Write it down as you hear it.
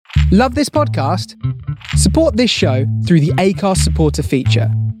Love this podcast? Support this show through the Acast supporter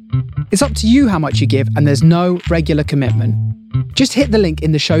feature. It's up to you how much you give, and there's no regular commitment. Just hit the link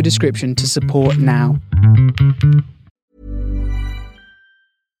in the show description to support now.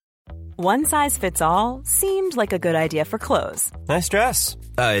 One size fits all seemed like a good idea for clothes. Nice dress.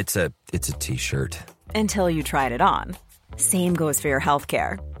 It's a t-shirt. Until you tried it on. Same goes for your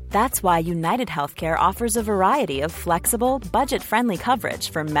healthcare. That's why United Healthcare offers a variety of flexible, budget-friendly coverage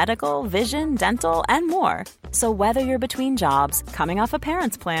for medical, vision, dental, and more. So whether you're between jobs, coming off a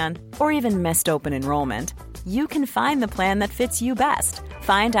parent's plan, or even missed open enrollment, you can find the plan that fits you best.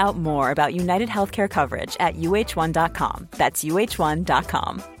 Find out more about United Healthcare coverage at uh1.com. That's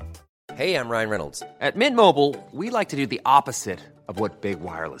uh1.com. Hey, I'm Ryan Reynolds. At Mint Mobile, we like to do the opposite of what Big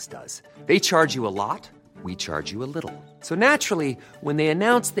Wireless does. They charge you a lot. We charge you a little. So naturally, when they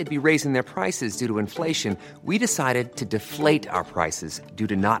announced they'd be raising their prices due to inflation, we decided to deflate our prices due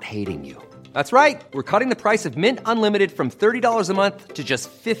to not hating you. That's right. We're cutting the price of Mint Unlimited from $30 a month to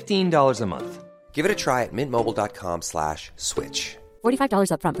just $15 a month. Give it a try at mintmobile.com/switch.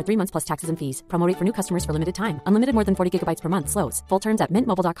 $45 up front for 3 months plus taxes and fees. Promo rate for new customers for limited time. Unlimited more than 40 gigabytes per month. Slows full terms at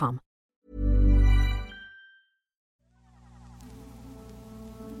mintmobile.com.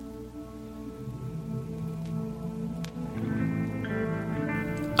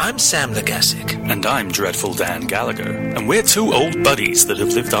 I'm Sam Legassic. And I'm Dreadful Dan Gallagher. And we're two old buddies that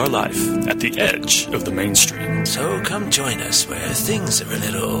have lived our life at the edge of the mainstream. So come join us where things are a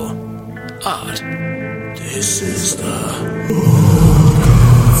little odd. This is the...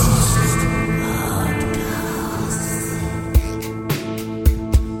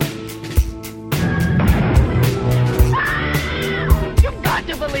 You've got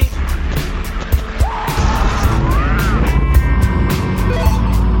to believe...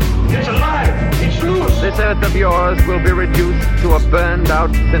 It's alive! It's loose! This earth of yours will be reduced to a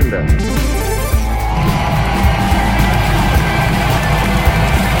burned-out cinder.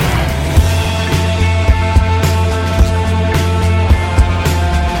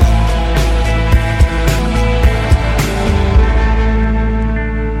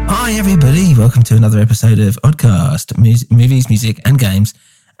 Hi everybody, welcome to another episode of Oddcast, movies, music and games.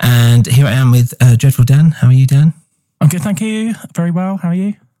 And here I am with Dreadful Dan. How are you, Dan? I'm good, thank you. Very well, how are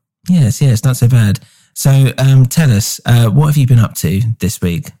you? Yes, not so bad. So tell us, what have you been up to this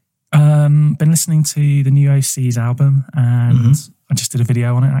week? Been listening to the new OC's album, and I just did a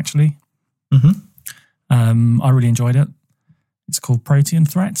video on it, actually. I really enjoyed it. It's called Protean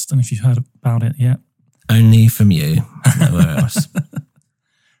Threat. Don't know if you've heard about it yet. Only from you, nowhere else.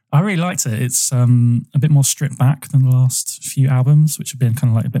 I really liked it. It's a bit more stripped back than the last few albums, which have been kind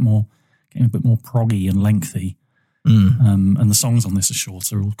of like getting a bit more proggy and lengthy. And the songs on this are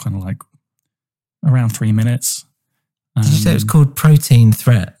shorter, all kind of like around 3 minutes. Did you say it was called Protean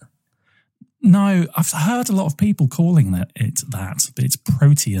Threat? No, I've heard a lot of people calling that, but it's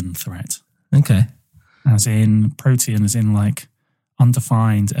Protean Threat. Okay. As in, protean as in like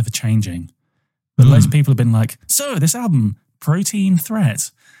undefined, ever-changing. But loads of people have been like, so this album, Protean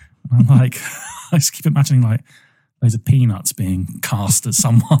Threat. And I'm like, I just keep imagining like loads of peanuts being cast at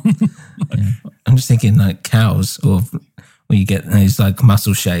someone. Yeah. I'm just thinking like cows, or when you get those like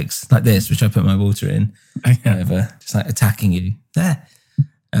muscle shakes like this, which I put my water in, whatever, just like attacking you. There.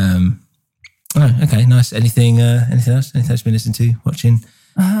 Oh, okay, nice. Anything else? Anything else you've been listening to, watching,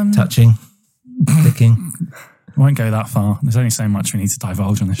 touching, clicking? I won't go that far. There's only so much we need to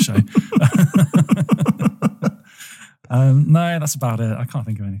divulge on this show. No, that's about it. I can't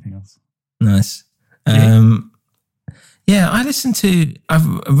think of anything else. Nice. Yeah, I listened to a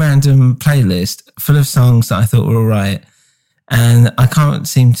random playlist full of songs that I thought were all right, and I can't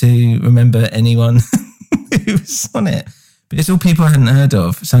seem to remember anyone who was on it. But it's all people I hadn't heard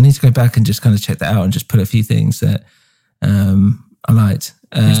of, so I need to go back and just kind of check that out and just put a few things that I liked.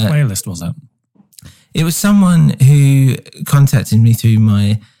 Whose playlist was it? It was someone who contacted me through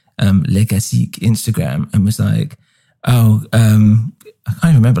my Legacy Instagram and was like, I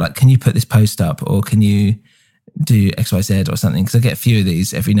can't remember, like, can you put this post up, or can you do XYZ or something? Because I get a few of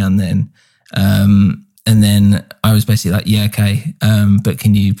these every now and then. And then I was basically like, yeah, okay, but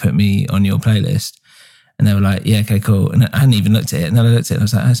can you put me on your playlist? And they were like, yeah, okay, cool. And I hadn't even looked at it. And then I looked at it and I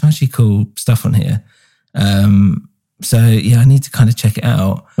was like, oh, some actually cool stuff on here. So yeah, I need to kind of check it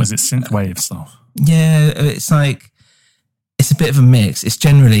out. Was it synthwave stuff? Yeah, it's like, it's a bit of a mix. It's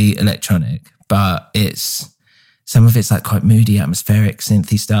generally electronic, but some of it's like quite moody, atmospheric,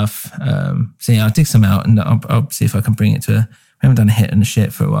 synthy stuff. So yeah, I'll dig some out and I'll see if I can bring it to, we haven't done a hit and a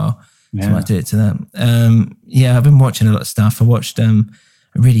shit for a while. Yeah. So I might do it to that. Yeah, I've been watching a lot of stuff. I watched a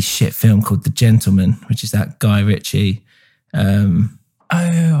really shit film called The Gentleman, which is that Guy Ritchie. I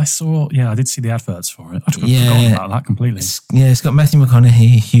Oh, I did see the adverts for it. I'd forgotten about that completely. It's got Matthew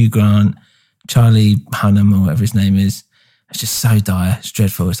McConaughey, Hugh Grant, Charlie Hunnam, or whatever his name is. It's just so dire. It's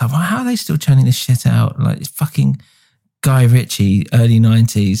dreadful. It's like, well, how are they still churning this shit out? Like, it's fucking Guy Ritchie, early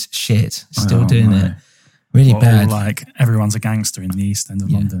 90s shit. Still doing it. Really bad. Like, everyone's a gangster in the East End of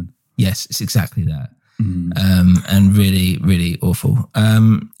London. Yes, it's exactly that. And really, really awful.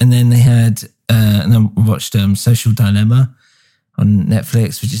 And then they had, and I watched Social Dilemma on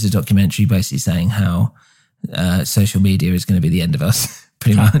Netflix, which is a documentary basically saying how social media is going to be the end of us,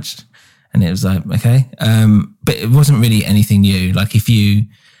 pretty much. And it was like, okay. But it wasn't really anything new. Like, if you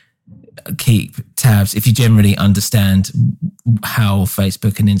keep tabs, if you generally understand how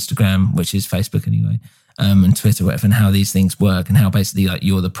Facebook and Instagram, which is Facebook anyway, and Twitter, whatever, and how these things work and how basically like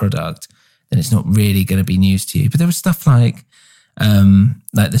you're the product, then it's not really going to be news to you. But there was stuff like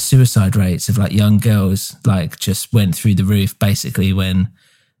the suicide rates of like young girls like just went through the roof basically when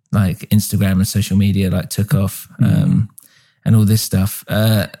like Instagram and social media like took off, and all this stuff,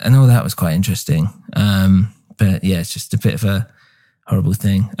 and all that was quite interesting. But yeah, it's just a bit of a horrible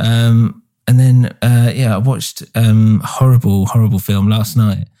thing. And then I watched a horrible film last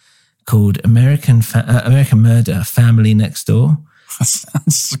night called American Murder: Family Next Door.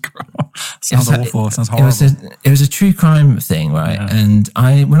 Sounds awful. Sounds horrible. It was a true crime thing, right? Yeah. And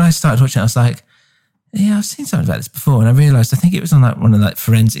when I started watching it, I was like, yeah, I've seen something about this before. And I realised I think it was on like one of like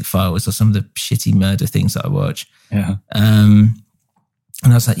Forensic Files or some of the shitty murder things that I watch. Yeah. And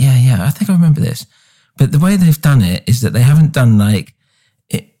I was like, yeah, I think I remember this. But the way they've done it is that they haven't done like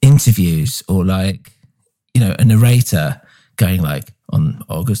interviews or like, you know, a narrator going like on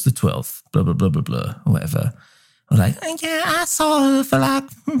August the 12th, blah, blah, blah, blah, blah, or whatever. Or like, yeah, I saw her for like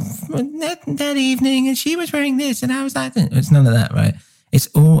that evening and she was wearing this and I was like, it's none of that, right? It's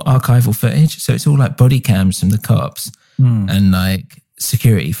all archival footage. So it's all like body cams from the cops and like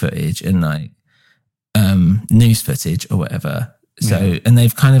security footage and like news footage or whatever. So, and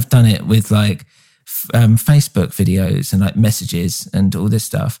they've kind of done it with like Facebook videos and like messages and all this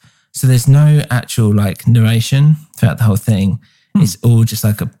stuff. So there's no actual like narration throughout the whole thing. It's all just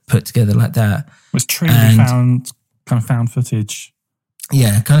like put together like that. It was truly found footage.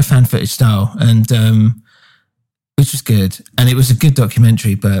 Yeah, kind of found footage style, and which was good. And it was a good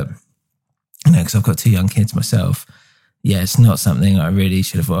documentary, but you know, because I've got 2 young kids myself, yeah, it's not something I really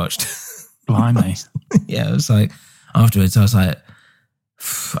should have watched. Blimey. Yeah, it was like afterwards, I was like,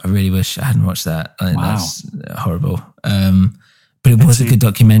 I really wish I hadn't watched that. I think that's horrible. But it was a good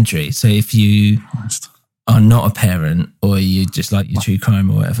documentary. So if you are not a parent or you just like your true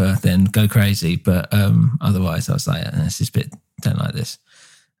crime or whatever, then go crazy. But otherwise, I was like, this is a bit, don't like this.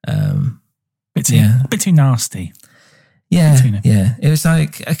 A bit too nasty. Yeah. It was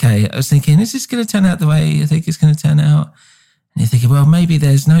like, okay, I was thinking, is this going to turn out the way I think it's going to turn out? And you're thinking, well, maybe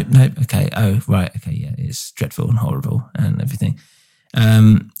there's nope. Okay. Oh, right. Okay. Yeah. It's dreadful and horrible and everything. So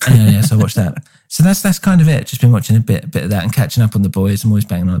I watched that. So that's kind of it. Just been watching a bit of that and catching up on The Boys. I'm always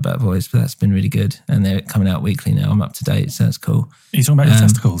banging on about Boys, but that's been really good. And they're coming out weekly now. I'm up to date, so that's cool. Are you talking about your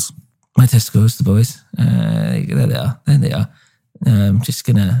testicles? My testicles, The Boys. There they are. There they are. Just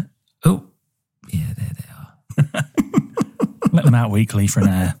gonna. Oh, yeah, there they are. Let them out weekly for an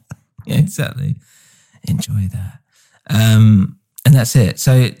hour. Yeah, exactly. Enjoy that. And that's it.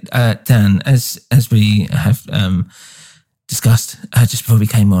 So, Dan, as we have discussed just before we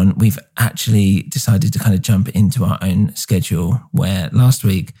came on, we've actually decided to kind of jump into our own schedule, where last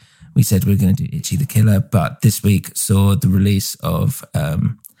week we said we were going to do Itchy the Killer, but this week saw the release of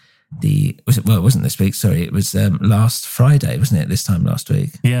it wasn't this week, sorry, it was last Friday, wasn't it, this time last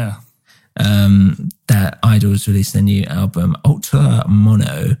week? Yeah. That Idles released their new album, Ultra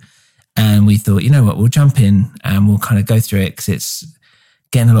Mono, and we thought, you know what, we'll jump in and we'll kind of go through it because it's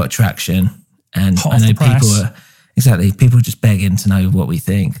getting a lot of traction, and I know people are just begging to know what we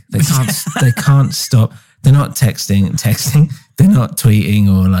think. They can't stop. They're not texting. They're not tweeting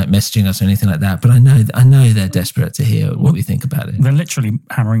or like messaging us or anything like that. But I know they're desperate to hear what we think about it. They're literally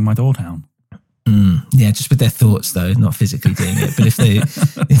hammering my door down. Yeah, just with their thoughts though, not physically doing it. But if they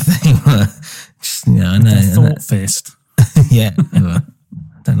were, just, you know, I know. Thought fist. Yeah, I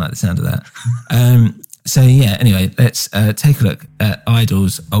don't like the sound of that. So yeah, anyway, let's take a look at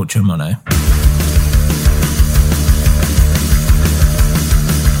Idles Ultra Mono.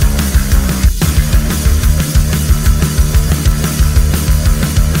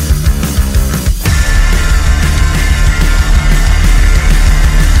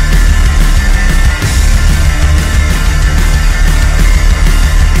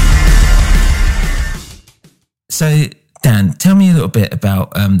 So, Dan, tell me a little bit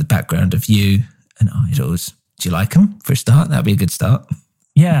about the background of you and Idles. Do you like them for a start? That'd be a good start.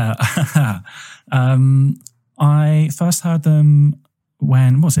 Yeah. I first heard them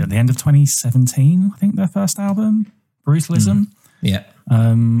when, what was it, at the end of 2017, I think, their first album, Brutalism. Yeah.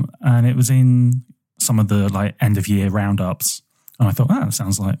 And it was in some of the like end of year roundups. And I thought, that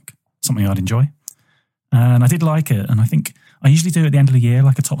sounds like something I'd enjoy. And I did like it. And I think I usually do at the end of the year,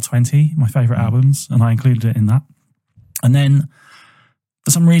 like a top 20, my favourite albums. And I included it in that. And then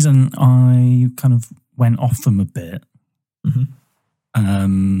for some reason, I kind of went off them a bit. Mm-hmm. I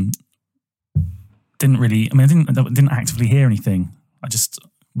didn't actively hear anything. I just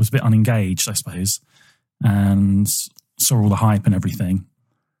was a bit unengaged, I suppose, and saw all the hype and everything.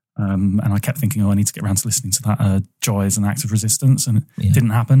 And I kept thinking, I need to get around to listening to that Joy as an Act of Resistance, and it didn't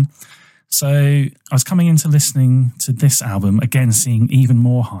happen. So I was coming into listening to this album, again, seeing even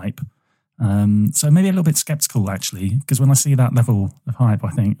more hype. So maybe a little bit skeptical, actually, because when I see that level of hype, I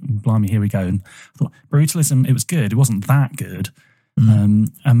think, blimey, here we go. And I thought, Brutalism, it was good. It wasn't that good.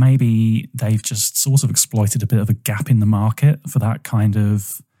 And maybe they've just sort of exploited a bit of a gap in the market for that kind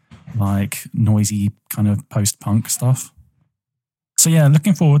of like noisy kind of post-punk stuff. So yeah,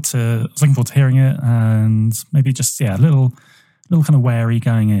 looking forward to hearing it, and maybe just a little kind of wary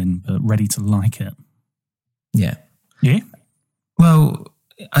going in, but ready to like it. Yeah. Yeah. Well,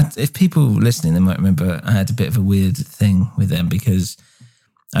 if people listening, they might remember I had a bit of a weird thing with them because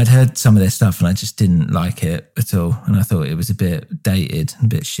I'd heard some of their stuff and I just didn't like it at all. And I thought it was a bit dated and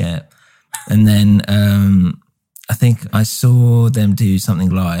a bit shit. And then I think I saw them do something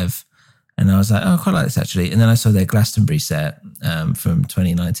live and I was like, oh, I quite like this actually. And then I saw their Glastonbury set from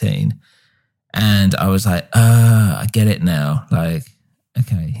 2019 and I was like, I get it now. Like,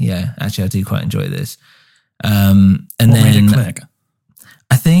 okay, yeah, actually I do quite enjoy this. And what made it click?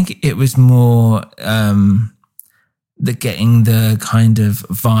 I think it was more getting the kind of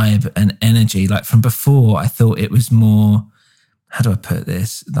vibe and energy. Like from before, I thought it was more, how do I put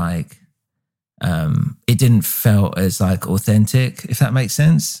this? Like, it didn't feel as like authentic, if that makes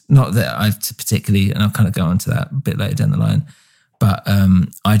sense. Not that I've particularly, and I'll kind of go on to that a bit later down the line, but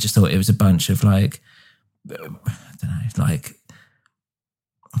I just thought it was a bunch of like, I don't know, like,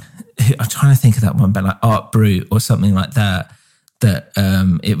 I'm trying to think of that one, but like Art Brut or something like that. That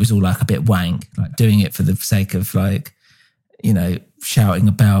it was all like a bit wank, like doing it for the sake of like, you know, shouting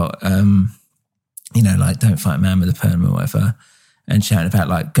about, you know, like don't fight a man with a perm or whatever, and shouting about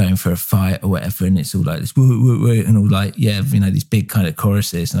like going for a fight or whatever, and it's all like this woo, woo, woo, and all like, yeah, you know, these big kind of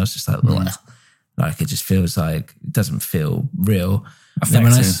choruses, and I was just like, like it just feels like, it doesn't feel real.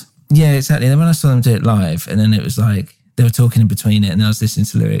 Yeah, exactly. And then when I saw them do it live, and then it was like, they were talking in between it, and then I was listening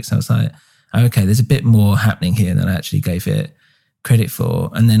to lyrics, I was like, okay, there's a bit more happening here than I actually gave it credit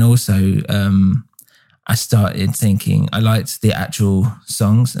for. And then also I started thinking I liked the actual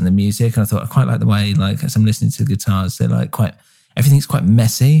songs and the music, and I thought I quite like the way, like, as I'm listening to the guitars, they're like quite, everything's quite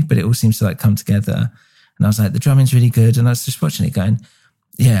messy, but it all seems to like come together. And I was like, the drumming's really good, and I was just watching it going,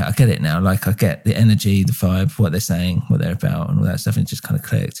 yeah, I get it now. Like I get the energy, the vibe, what they're saying, what they're about, and all that stuff, and it just kind of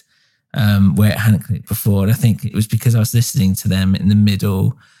clicked where it hadn't clicked before. And I think it was because I was listening to them in the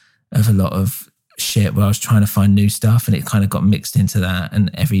middle of a lot of shit where I was trying to find new stuff, and it kind of got mixed into that, and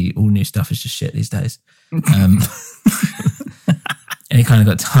all new stuff is just shit these days. And it kind of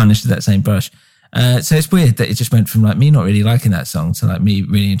got tarnished with that same brush. So it's weird that it just went from like me not really liking that song to like me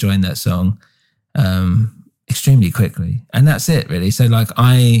really enjoying that song extremely quickly. And that's it really. So like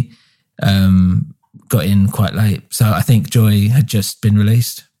I got in quite late. So I think Joy had just been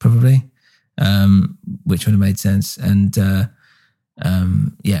released probably, which would have made sense. And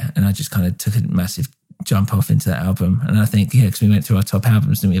and I just kind of took a massive jump off into that album. And I think, because we went through our top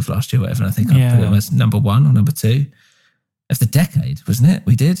albums, didn't we, of last year or whatever, and I think I put it as number 1 or number 2 of the decade, wasn't it?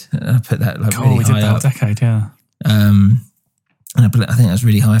 We did. And I put that like really high up. Decade, yeah. And I think that was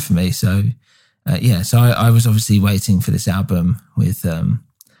really high for me. So, so I was obviously waiting for this album with,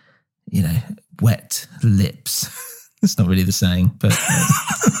 wet lips. It's not really the saying, but...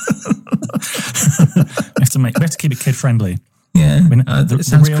 we have to keep it kid-friendly. Yeah,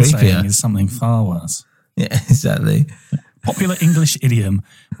 the real saying is something far worse. Yeah, exactly. Popular English idiom,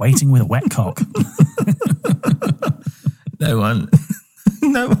 waiting with a wet cock. No one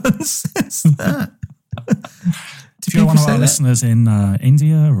says that. If you're one of our listeners in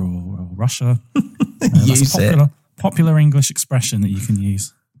India or Russia, use that's a popular English expression that you can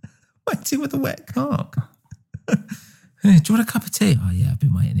use. Waiting with a wet cock. Hey, do you want a cup of tea? Oh yeah, I've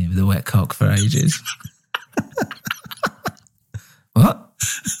been waiting here with a wet cock for ages. What?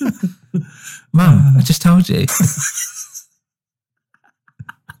 Mum, I just told you.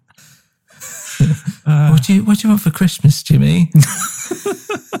 What do you want for Christmas, Jimmy?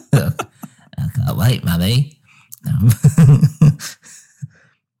 Look, I can't wait, Mummy.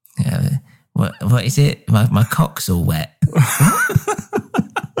 what is it? My cock's all wet.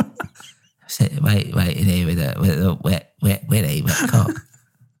 Wait, in here with a wet cock.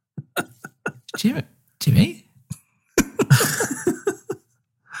 Jimmy?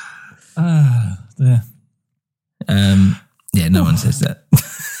 Yeah. Yeah, no one says that.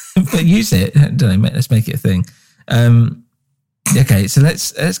 But use it. I don't know, mate, let's make it a thing. Okay, so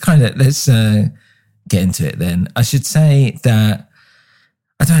let's get into it then. I should say that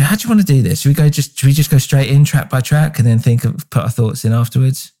I don't know, how do you want to do this? Should we just go straight in track by track and then put our thoughts in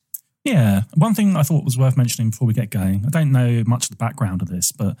afterwards? Yeah. One thing I thought was worth mentioning before we get going, I don't know much of the background of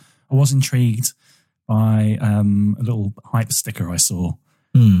this, but I was intrigued by a little hype sticker I saw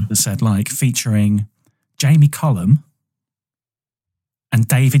that said, like, featuring Jamie Cullum and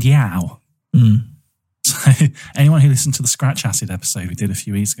David Yao. So anyone who listened to the Scratch Acid episode we did a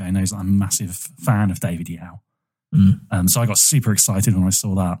few weeks ago knows that I'm a massive fan of David Yao. So I got super excited when I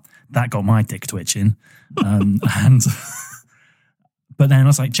saw that. That got my dick twitching. But then I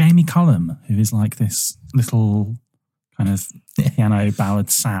was like, Jamie Cullum, who is like this little kind of piano ballad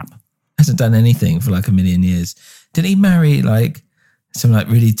sap. Hasn't done anything for like a million years. Did he marry like some like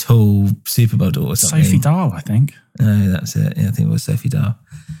really tall supermodel or something? Sophie Dahl, I think. No, that's it. Yeah, I think it was Sophie Dahl.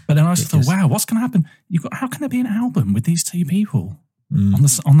 But then I just thought, wow, what's going to happen? How can there be an album with these two people on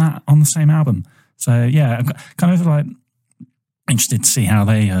the same album? So yeah, I'm kind of like interested to see how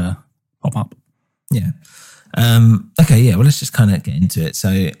they pop up. Yeah. Okay. Yeah. Well, let's just kind of get into it.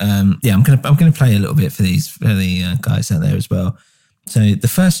 So I'm gonna play a little bit for the guys out there as well. So the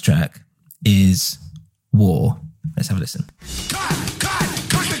first track is War. Let's have a listen.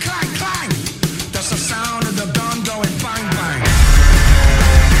 That's the sound of the gun going bang bang.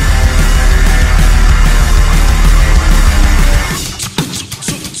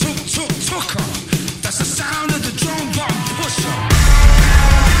 That's the sound of the drum bomb pusher.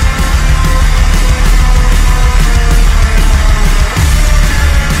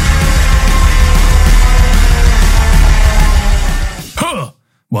 Huh.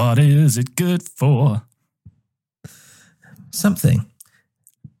 What is it good for? Something.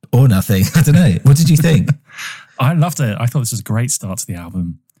 Or nothing. I don't know. What did you think? I loved it. I thought this was a great start to the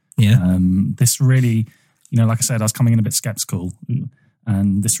album. Yeah. This really, like I said, I was coming in a bit skeptical,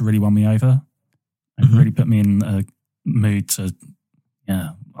 and this really won me over and really put me in a mood to,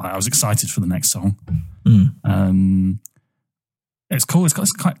 I was excited for the next song. It's cool. It's got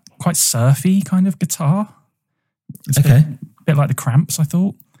this quite surfy kind of guitar. It's a bit like the Cramps, I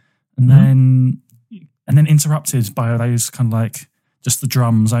thought. And then interrupted by those kind of like just the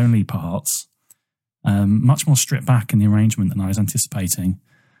drums only parts. Much more stripped back in the arrangement than I was anticipating.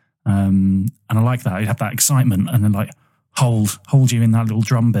 And I like that. It had that excitement and then like hold you in that little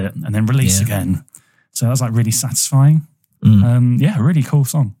drum bit and then release again. So that was like really satisfying. Really cool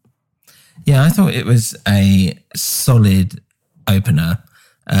song. Yeah, I thought it was a solid opener.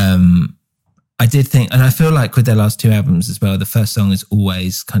 I did think, and I feel like with their last two albums as well, the first song has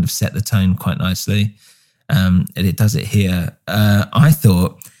always kind of set the tone quite nicely. And it does it here. I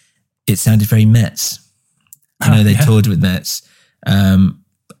thought it sounded very Mets. They toured with Mets.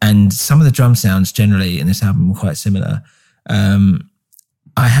 And some of the drum sounds generally in this album were quite similar.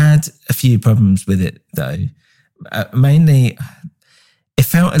 I had a few problems with it though. Mainly, it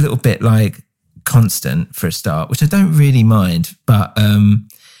felt a little bit like Constant for a start, which I don't really mind, but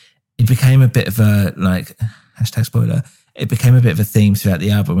it became a bit of a, like, #spoiler, it became a bit of a theme throughout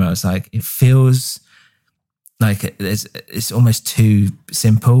the album where I was like, it feels like it's almost too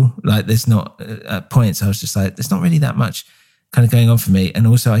simple. Like there's not, at points I was just like, there's not really that much kind of going on for me. And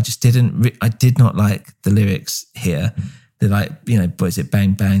also I just I did not like the lyrics here. They're like, what is it?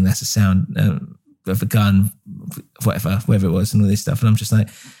 Bang, bang. That's a sound of a gun, whatever it was and all this stuff. And I'm just like,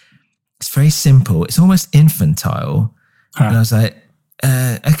 it's very simple. It's almost infantile. And I was like,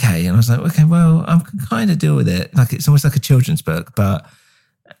 okay. And I was like, okay, well, I can kind of deal with it. Like it's almost like a children's book, but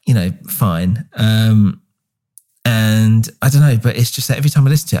fine. And I don't know, but it's just that every time I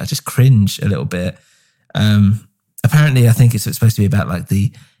listen to it, I just cringe a little bit. Apparently, I think it's supposed to be about like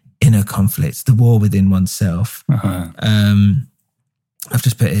the inner conflict, the war within oneself. I've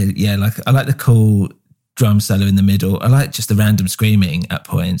just put it, I like the cool drum solo in the middle. I like just the random screaming at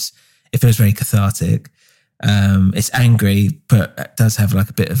points. It feels very cathartic. It's angry, but it does have like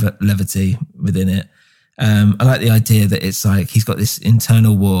a bit of a levity within it. I like the idea that it's like he's got this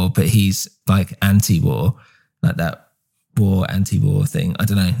internal war, but he's like anti-war, like that war, anti-war thing. I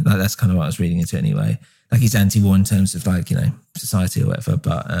don't know. Like that's kind of what I was reading into anyway. Like he's anti-war in terms of like, society or whatever,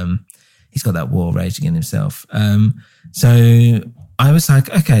 but he's got that war raging in himself. So I was like,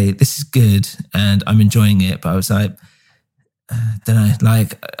 okay, this is good and I'm enjoying it. But I was like, don't know,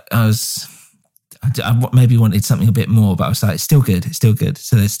 like I was I maybe wanted something a bit more, but I was like, it's still good.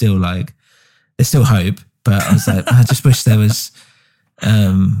 So there's still hope. But I was like, I just wish there was.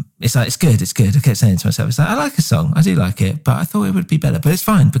 It's like, it's good. I kept saying to myself, it's like, I like a song, I do like it, but I thought it would be better. But it's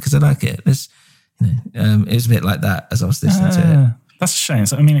fine because I like it. There's, it was a bit like that as I was listening to it. That's a shame.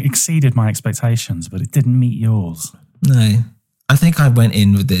 So, I mean, it exceeded my expectations, but it didn't meet yours. No, I think I went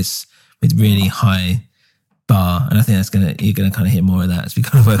in with this with really high bar, and I think you're gonna kind of hear more of that as we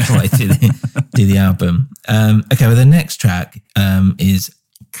kind of work our way through the album. Okay, well, the next track is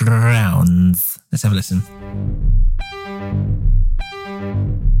Grounds. Let's have a listen.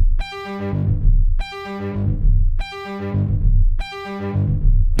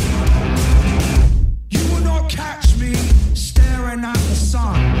 You will not catch me staring at the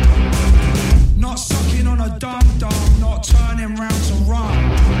sun, not sucking on a dum-dum, not turning round to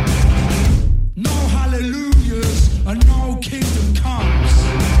run. No hallelujahs and no kingdom comes,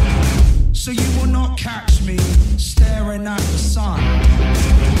 so you will not catch me staring at the sun.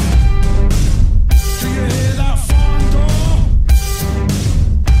 Do you hear that thunder?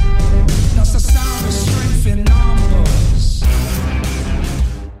 That's the sound of strength in numbers.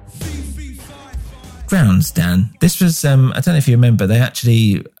 Grounds, Dan. This was, I don't know if you remember, I can't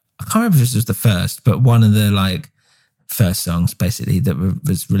remember if this was the first, but one of the first songs basically that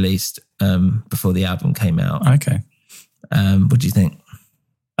was released before the album came out. Okay. What do you think?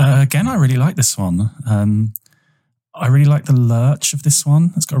 Again, I really like this one. I really like the lurch of this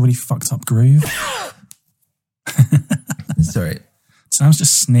one. It's got a really fucked up groove. Sorry. Sounds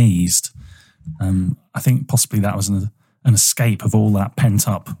just sneezed. I think possibly that was an escape of all that pent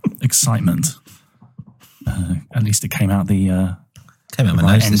up excitement. At least it came out my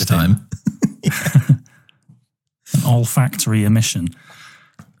nose this time. An olfactory emission.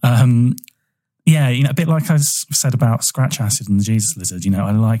 Yeah, a bit like I said about Scratch Acid and the Jesus Lizard.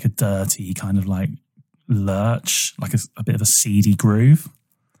 I like a dirty kind of lurch, like a bit of a seedy groove,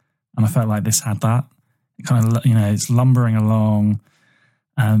 and I felt like this had that. It kind of, it's lumbering along,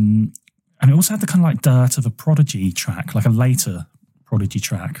 and it also had the kind of dirt of a Prodigy track, like a later Prodigy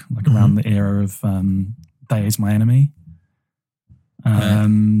track, around the era of They Is My Enemy.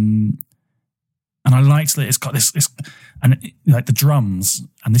 And I liked that it's got this and the drums,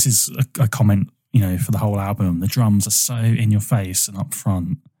 and this is a comment, for the whole album. The drums are so in your face and up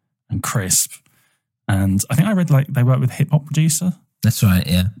front and crisp. And I think I read they work with a hip hop producer. That's right,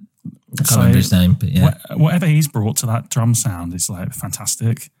 yeah. I can't remember his name, but yeah. Whatever he's brought to that drum sound is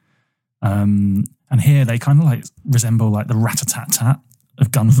fantastic. And here they kind of resemble the rat-a-tat-tat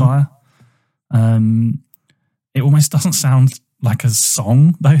of Gunfire. It almost doesn't sound like a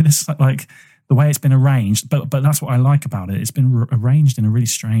song though. This the way it's been arranged, but that's what I like about it. It's been arranged in a really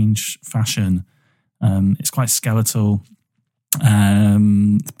strange fashion. It's quite skeletal.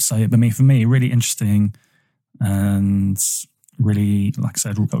 So for me, really interesting and really, like I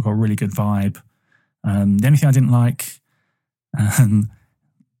said, got a really good vibe. The only thing I didn't like, and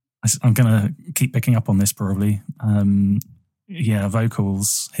I'm going to keep picking up on this probably.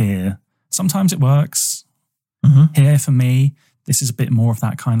 Vocals here. Sometimes it works. Mm-hmm. Here for me, this is a bit more of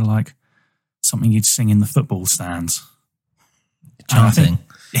that kind of something you'd sing in the football stands. I think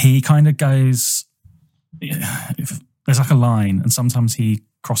he kind of goes, there's a line, and sometimes he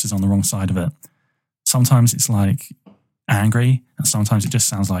crosses on the wrong side of it. Sometimes it's angry, and sometimes it just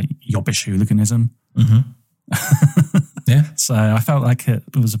sounds like yobbish hooliganism. Mm-hmm. Yeah. So I felt like it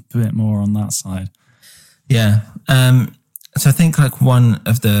was a bit more on that side. Yeah. So I think one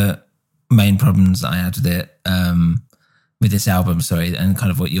of the main problems I had with it, with this album, and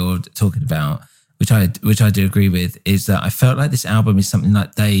kind of what you're talking about, which I do agree with, is that I felt like this album is something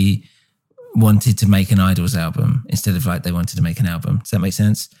they wanted to make an Idols album instead of they wanted to make an album. Does that make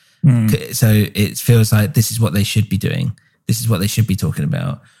sense? Mm. So it feels like this is what they should be doing. This is what they should be talking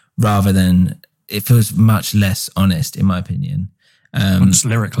about, rather than, it feels much less honest, in my opinion. Just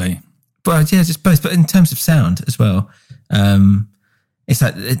lyrically. But yeah, just both. But in terms of sound as well, it's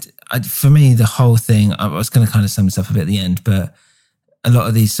for me, the whole thing, I was going to kind of sum this up a bit at the end, but a lot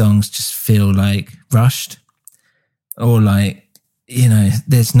of these songs just feel rushed, or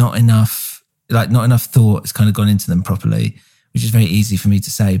there's not enough thought has kind of gone into them properly, which is very easy for me to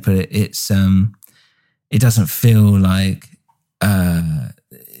say, but it doesn't feel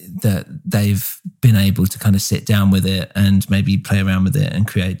that they've been able to kind of sit down with it and maybe play around with it and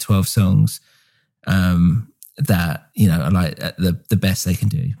create 12 songs that, are the best they can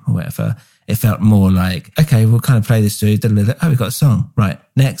do or whatever. It felt more okay, we'll kind of play this through. Oh, we've got a song. Right,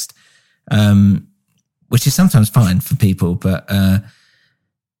 next. Which is sometimes fine for people, but I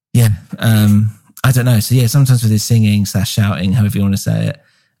don't know. So yeah, sometimes with his singing / shouting, however you want to say it,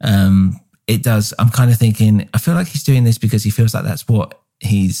 it does. I'm kind of thinking, I feel like he's doing this because he feels like that's what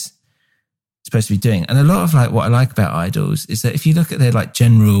he's supposed to be doing. And a lot of like what I like about IDLES is that if you look at their like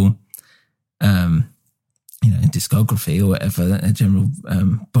general, discography or whatever, a general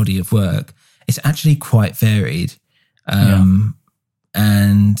body of work, it's actually quite varied. And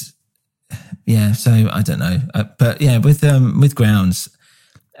yeah, so I don't know. But yeah, with Grounds,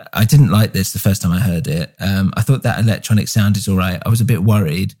 I didn't like this the first time I heard it. I thought that electronic sound is all right. I was a bit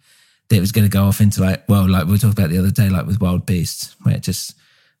worried that it was going to go off into like we were talking about the other day, like with Wild Beasts, where it just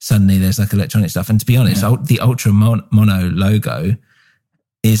suddenly there's like electronic stuff. And to be honest, the Ultra Mono logo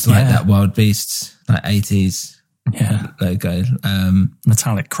is like that Wild Beasts, like 80s logo.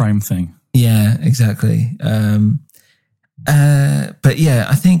 Metallic chrome thing. Yeah, exactly. But yeah,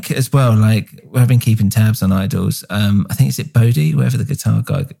 I think as well, like I've been keeping tabs on IDLES. I think is it Bodhi, whoever the guitar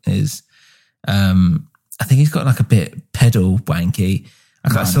guy is. I think he's got like a bit pedal wanky.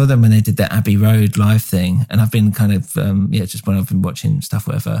 I saw them when they did that Abbey Road live thing, and I've been kind of just when I've been watching stuff,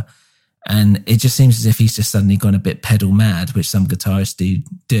 whatever. And it just seems as if he's just suddenly gone a bit pedal mad, which some guitarists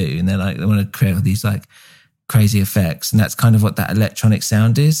do, and they want to create all these like crazy effects, and that's kind of what that electronic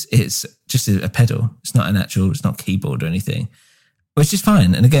sound is. It's just a pedal. It's not it's not keyboard or anything, which is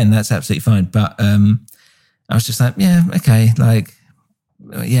fine. And again, that's absolutely fine. But I was just like, yeah, okay, like,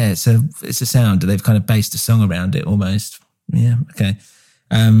 yeah, it's a sound. They've kind of based a song around it almost. Yeah, okay.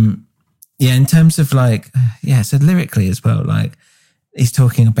 In terms of like, so lyrically as well, like he's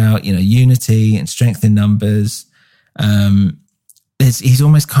talking about, unity and strength in numbers. He's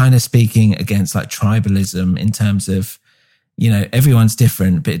almost kind of speaking against like tribalism in terms of, everyone's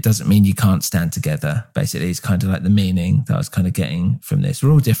different, but it doesn't mean you can't stand together. Basically, it's kind of like the meaning that I was kind of getting from this.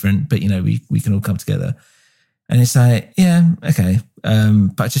 We're all different, but we can all come together. And it's like, yeah, okay.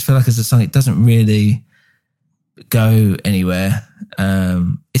 But I just feel like as a song, it doesn't really go anywhere.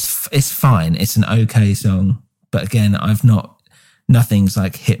 It's fine. It's an okay song, but again, nothing's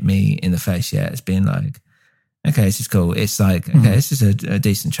like hit me in the face yet. It's been like, okay, this is cool. It's like, okay, this is a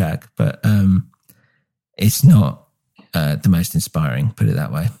decent track, but it's not the most inspiring, put it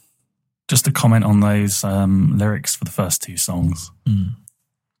that way. Just to comment on those lyrics for the first two songs,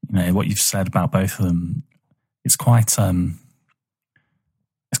 what you've said about both of them, it's quite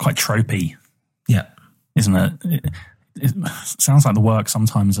tropey. Yeah. Isn't it? It sounds like the work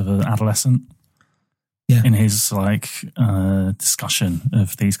sometimes of an adolescent. Yeah. In his like discussion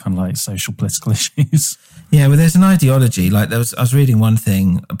of these kind of like social political issues. Yeah, well, there's an ideology. Like I was reading one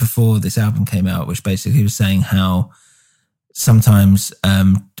thing before this album came out, which basically was saying how sometimes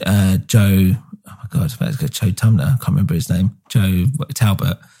Joe, oh my God, Joe Tumner, I can't remember his name, Joe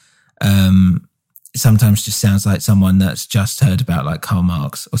Talbot, sometimes just sounds like someone that's just heard about like Karl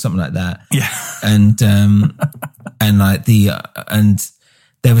Marx or something like that. Yeah, and like and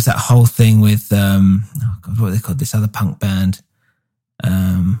there was that whole thing with what are they called? This other punk band.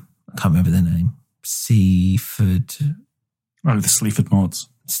 I can't remember their name. Seaford. Oh, the Sleaford Mods.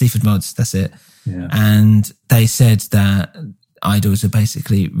 Sleaford Mods, that's it. Yeah. And they said that IDLES are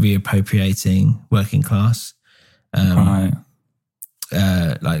basically reappropriating working class, right.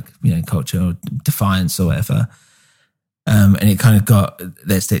 Culture or defiance or whatever. And it kind of got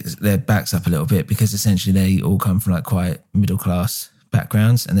their backs up a little bit because essentially they all come from like quite middle class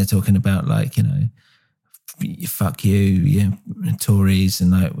backgrounds, and they're talking about like, fuck you, Tories,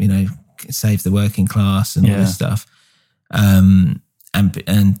 and like, save the working class and all this stuff. And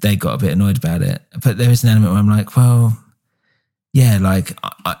they got a bit annoyed about it. But there is an element where I'm like, well, yeah, like,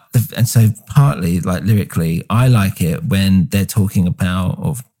 and so partly like lyrically, I like it when they're talking about,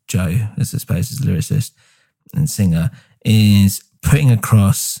 or Joe, as I suppose, as a lyricist and singer, is putting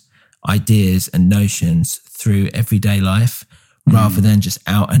across ideas and notions through everyday life rather than just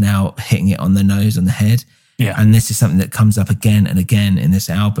out and out hitting it on the nose, on the head. Yeah. And this is something that comes up again and again in this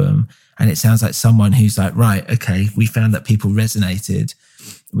album. And it sounds like someone who's like, right, okay, we found that people resonated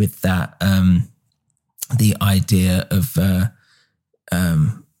with that, the idea of,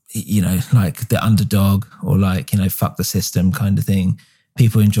 like the underdog or like, fuck the system kind of thing.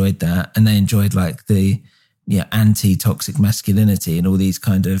 People enjoyed that, and they enjoyed like the anti-toxic masculinity and all these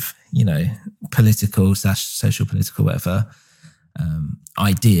kind of, political / social political, whatever,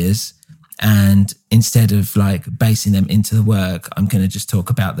 ideas. And instead of like basing them into the work, I'm going to just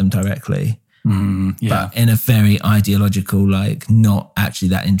talk about them directly. But in a very ideological, like not actually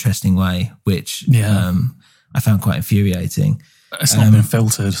that interesting way, which I found quite infuriating. It's not been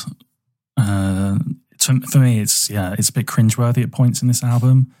filtered. For me, it's a bit cringeworthy at points in this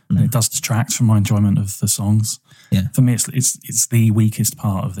album, and it does detract from my enjoyment of the songs. Yeah, for me, it's the weakest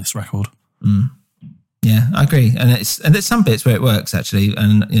part of this record. Yeah, I agree. And there's some bits where it works actually,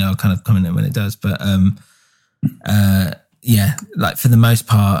 and I'll kind of comment on when it does. But yeah, like for the most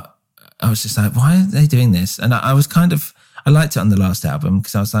part, I was just like, why are they doing this? And I was I liked it on the last album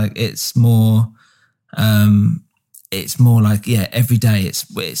because I was like, it's more like, yeah, every day that's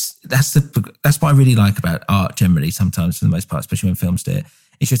what I really like about art generally. Sometimes, for the most part, especially when films do it,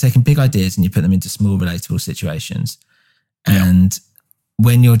 is you're taking big ideas and you put them into small, relatable situations, and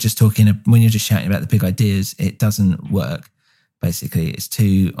when you're just shouting about the big ideas, it doesn't work. Basically, it's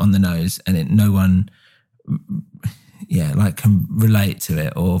too on the nose, and no one, can relate to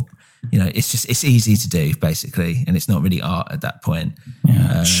it, or it's easy to do basically, and it's not really art at that point.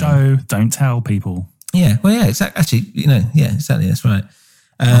 Yeah, show, don't tell people. Yeah, well, yeah, exactly. Actually, exactly. That's right.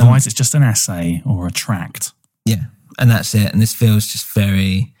 Otherwise, it's just an essay or a tract. Yeah, and that's it. And this feels just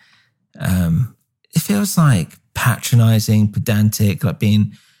very. It feels like patronizing, pedantic, like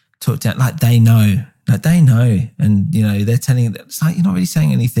being talked down, like they know, and they're telling. It's like you're not really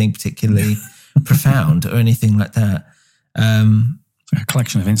saying anything particularly profound or anything like that. A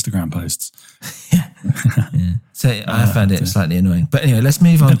collection of Instagram posts. Yeah. So I found it slightly annoying. But anyway, let's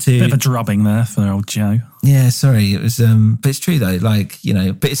move on to... A bit of a drubbing there for old Joe. Yeah, sorry. It was... but it's true though. Like,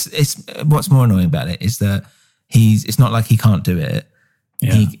 but it's what's more annoying about it is that it's not like he can't do it.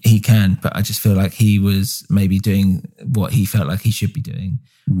 Yeah. He can, but I just feel like he was maybe doing what he felt like he should be doing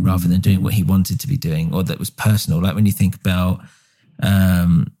rather than doing what he wanted to be doing, or that was personal. Like when you think about...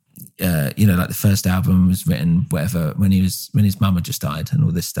 like the first album was written, whatever, when his mum had just died and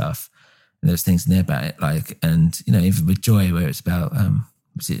all this stuff. And there was things in there about it, like, and, even with Joy, where it's about,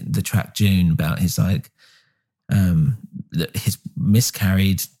 was it the track June, about his, like, his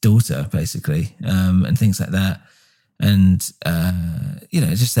miscarried daughter, basically, and things like that. And,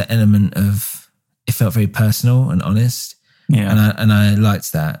 just that element of, it felt very personal and honest. Yeah. And I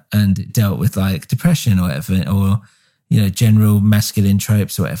liked that. And it dealt with, like, depression or whatever, or, general masculine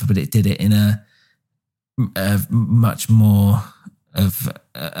tropes or whatever, but it did it in a much more of,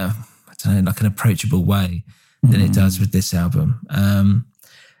 I don't know, like an approachable way than it does with this album.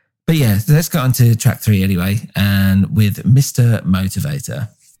 But yeah, let's get on to track 3 anyway, and with Mr. Motivator.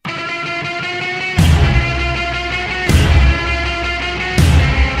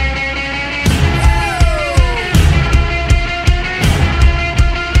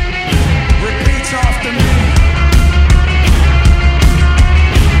 Repeat after me.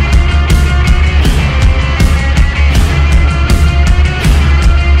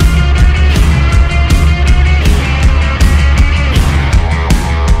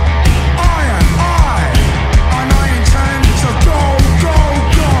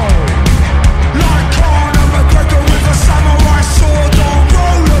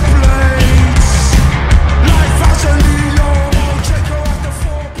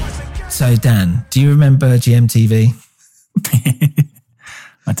 So Dan, do you remember GMTV?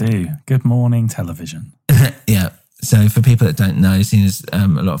 I do. Good morning television. Yeah. So for people that don't know, seeing as a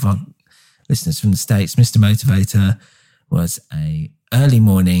lot of our listeners from the States, Mr. Motivator was a early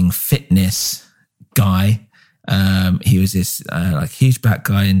morning fitness guy. He was this like huge black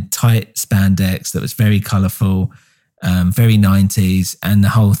guy in tight spandex that was very colourful, very 90s. And the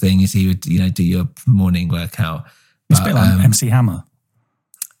whole thing is he would, do your morning workout. It's a bit like MC Hammer.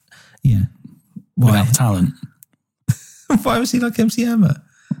 Yeah. Why? Without talent. Why was he like MC Hammer?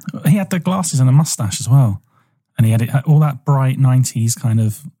 He had the glasses and a mustache as well. And he had all that bright 90s kind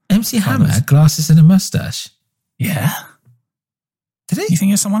of... MC Hammer had glasses and a mustache? Yeah. Did he? You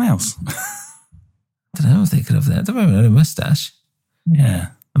think it's someone else? I don't know. I was thinking of that. I don't remember a mustache. Yeah.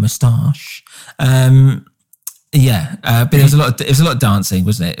 A moustache. Yeah. But it was a lot of dancing,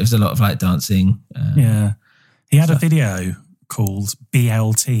 wasn't it? It was a lot of like dancing. Yeah. He had a video called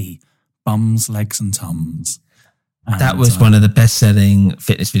BLT, Bums, Legs and Tums. And that was one of the best-selling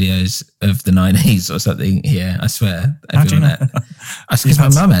fitness videos of the 90s or something. Yeah, I swear. Everyone had, because my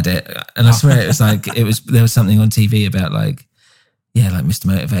mum had it, and I swear it was like there was something on TV about like Mr.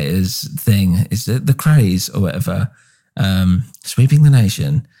 Motivator's thing is the craze or whatever, sweeping the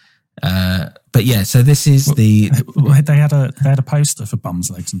nation. But yeah, so this is they had a poster for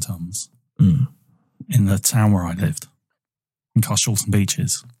Bums, Legs and Tums in the town where I lived, in Carshalton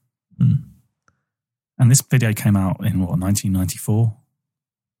Beaches. And this video came out in 1994?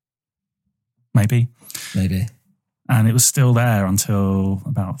 Maybe. And it was still there until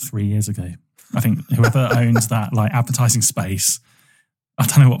about 3 years ago. I think whoever owns that like advertising space, I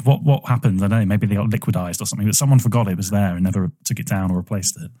don't know what happened. I don't know, maybe they got liquidized or something, but someone forgot it was there and never took it down or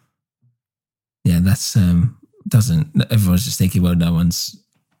replaced it. Yeah, that's everyone's just thinking, well, no one's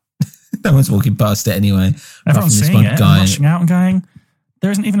walking past it anyway. Everyone's seeing it and rushing out and going,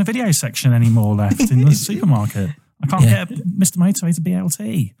 There isn't even a video section anymore left in the supermarket. I can't get Mr. Motivator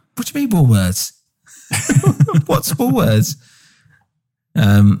BLT. What do you mean Woolworths? What's Woolworths?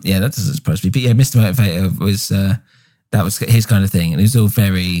 Yeah, that doesn't surprise me. But yeah, Mr. Motivator was that was his kind of thing, and it was all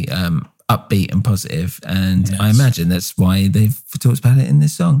very upbeat and positive. And I imagine that's why they've talked about it in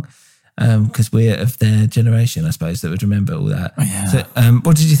this song, because we're of their generation, I suppose, that would remember all that. Oh, yeah. So,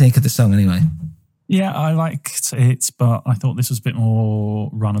 what did you think of the song anyway? Yeah, I liked it, but I thought this was a bit more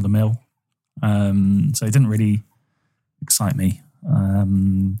run of the mill. So it didn't really excite me.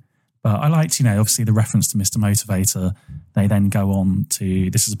 But I liked, obviously the reference to Mr. Motivator. They then go on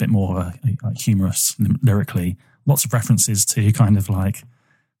to, this is a bit more humorous lyrically. Lots of references to kind of like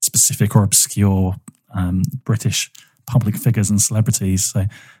specific or obscure British public figures and celebrities. So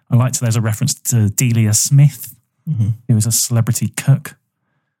I liked there's a reference to Delia Smith, who was a celebrity cook.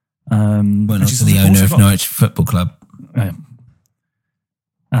 Also the owner of Norwich Football Club.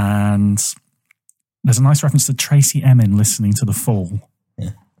 And there's a nice reference to Tracy Emin listening to The Fall.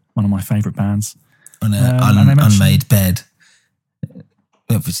 One of my favourite bands. On an unmade bed.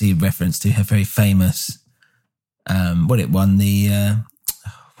 Obviously, reference to her very famous, it won the,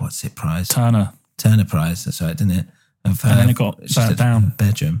 what's it prize? Turner Prize, that's right, didn't it? And then it got burnt down.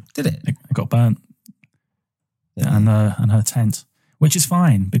 Bedroom. Did it? It got burnt. And her tent, which is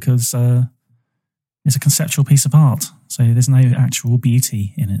fine because it's a conceptual piece of art. So there's no actual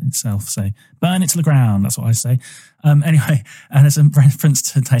beauty in it itself. So burn it to the ground. That's what I say. Anyway, and there's a reference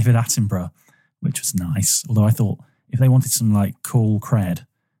to David Attenborough, which was nice. Although I thought if they wanted some like cool cred,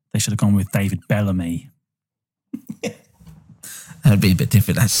 they should have gone with David Bellamy. That would be a bit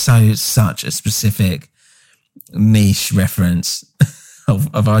different. That's such a specific niche reference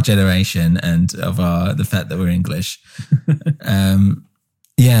of our generation and of the fact that we're English.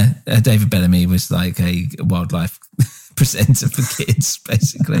 David Bellamy was like a wildlife presenter for kids,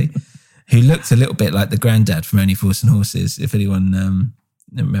 basically, who looked a little bit like the granddad from Only Fools and Horses, if anyone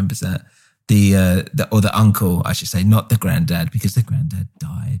remembers that. The uncle, I should say, not the granddad, because the granddad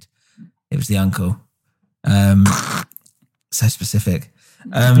died. It was the uncle. So specific.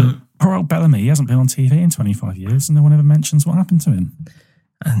 Poor old Bellamy, he hasn't been on TV in 25 years and no one ever mentions what happened to him.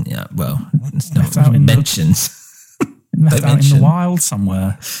 And it's not mentions. Left out in the wild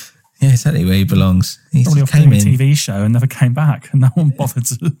somewhere. Yeah, exactly where he belongs. He probably off doing a TV show and never came back, and no one bothered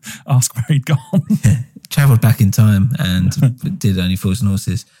to ask where he'd gone. Travelled back in time and did Only Fools and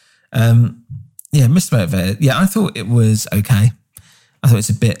Horses. Mr. Motivator. Yeah, I thought it was okay. I thought it's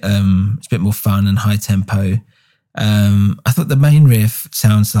a bit more fun and high tempo. I thought the main riff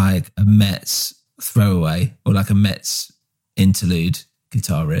sounds like a Mets throwaway or like a Mets interlude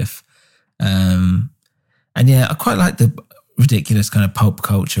guitar riff. I quite like the ridiculous kind of pulp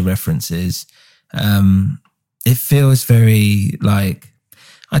culture references. It feels very like,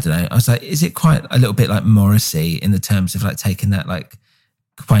 I don't know, I was like, is it quite a little bit like Morrissey in the terms of like taking that like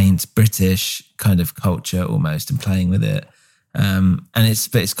quaint British kind of culture almost and playing with it?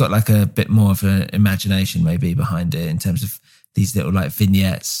 But it's got like a bit more of an imagination maybe behind it in terms of these little like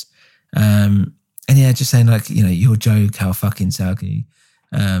vignettes. Just saying like, you're Joe Calfucking-Salgi,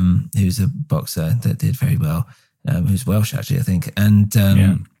 who's a boxer that did very well, who's Welsh actually, I think. And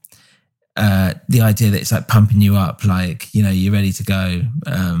the idea that it's like pumping you up, like, you're ready to go.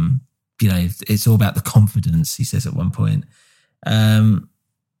 It's all about the confidence, he says at one point.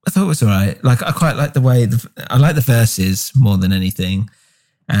 I thought it was all right. Like, I quite like the way I like the verses more than anything,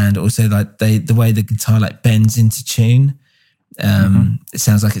 and also like the way the guitar like bends into tune. It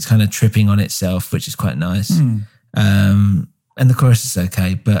sounds like it's kind of tripping on itself, which is quite nice. And the chorus is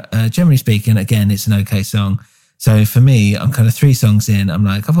okay, but generally speaking, again, it's an okay song. So for me, I'm kind of 3 songs in. I'm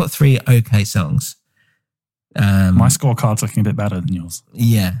like, I've got 3 okay songs. My scorecard's looking a bit better than yours.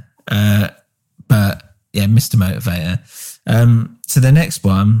 Yeah, but yeah, Mr. Motivator. So the next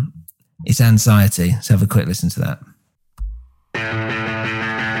one is Anxiety. Let's have a quick listen to that.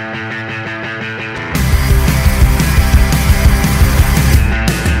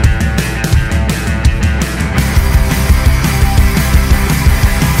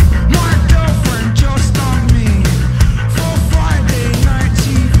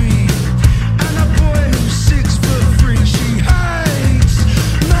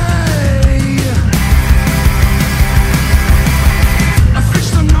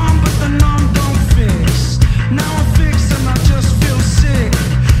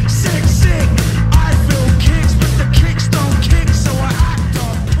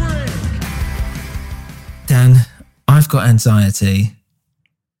 Got anxiety.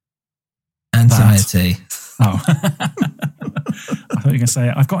 Oh. I thought you were going to say,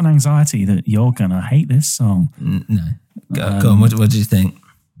 I've got an anxiety that you're going to hate this song. No. Go on, what did you think?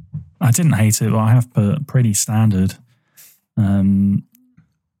 I didn't hate it, but I have put pretty standard. And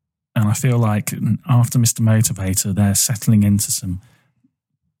I feel like after Mr. Motivator, they're settling into some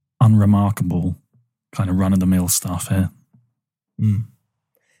unremarkable kind of run-of-the-mill stuff here.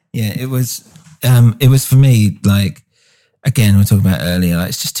 Yeah, it was for me, like, again, we were talking about earlier, like,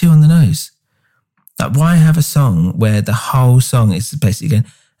 it's just too on the nose. Like, why have a song where the whole song is basically going,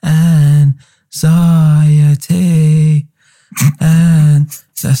 anxiety, and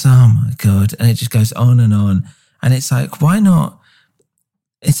that's, oh my God. And it just goes on. And it's like, why not,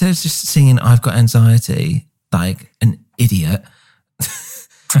 instead of just singing, I've got anxiety, like an idiot,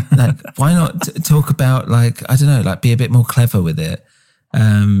 like, why not talk about, like, I don't know, like, be a bit more clever with it.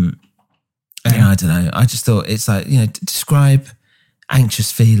 I don't know. I just thought it's like, describe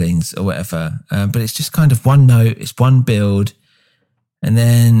anxious feelings or whatever. But it's just kind of one note, it's one build, and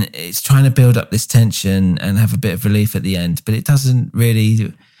then it's trying to build up this tension and have a bit of relief at the end, but it doesn't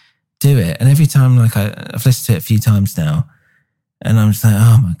really do it. And every time, like, I've listened to it a few times now, and I'm just like,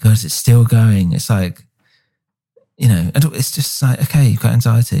 oh my God, it's still going. It's like, it's just like, okay, you've got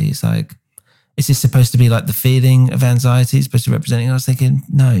anxiety. It's like, is this supposed to be like the feeling of anxiety? It's supposed to represent it? I was thinking,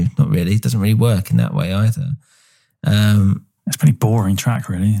 no, not really. It doesn't really work in that way either. It's a pretty boring track,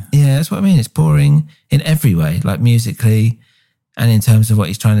 really. Yeah, that's what I mean. It's boring in every way, like musically and in terms of what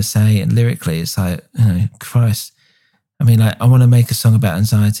he's trying to say, and lyrically. It's like, Christ. I mean, like, I want to make a song about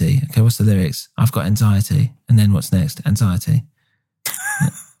anxiety. Okay, what's the lyrics? I've got anxiety. And then what's next? Anxiety.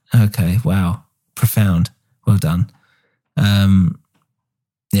 Okay, wow. Profound. Well done.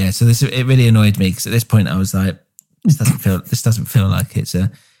 Yeah, so it really annoyed me, because at this point I was like, this doesn't feel like it's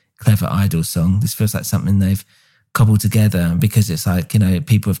a clever Idol song. This feels like something they've cobbled together, because it's like,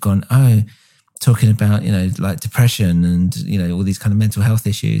 people have gone, talking about, like depression and, all these kind of mental health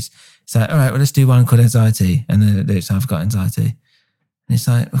issues. It's like, all right, well, let's do one called anxiety. And then it's, I've got anxiety. And it's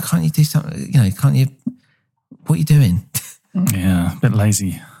like, well, can't you do something, can't you, what are you doing? Yeah, a bit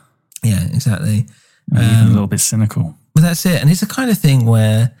lazy. Yeah, exactly. Maybe even a little bit cynical. Well, that's it. And it's the kind of thing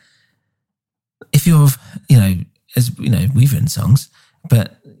where if you're, as we've written songs,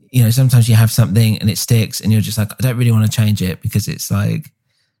 but, sometimes you have something and it sticks and you're just like, I don't really want to change it because it's like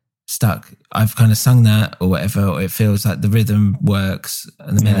stuck. I've kind of sung that or whatever, or it feels like the rhythm works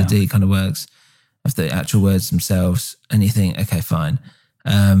and the melody kind of works of the actual words themselves. And you think, okay, fine.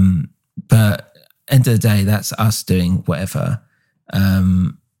 But end of the day, that's us doing whatever.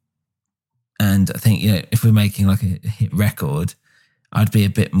 And I think, if we're making like a hit record, I'd be a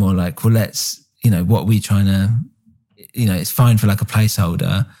bit more like, well, let's, what are we trying to, it's fine for like a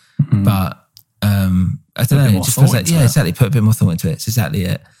placeholder, but I don't know, it just feels like, exactly, put a bit more thought into it. It's exactly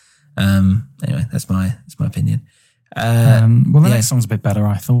it. Anyway, that's my opinion. Well, the next song's a bit better,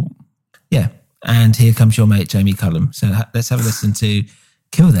 I thought. Yeah. And here comes your mate, Jamie Cullum. So let's have a listen to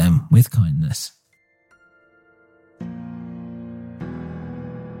Kill Them with Kindness.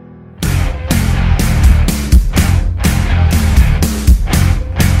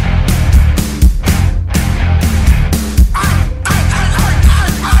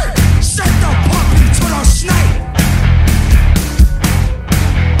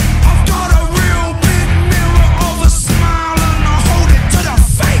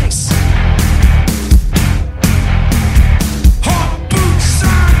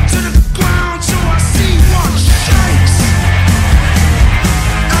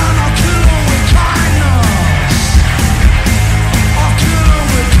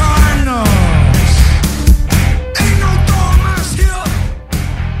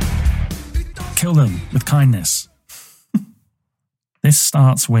 With kindness. This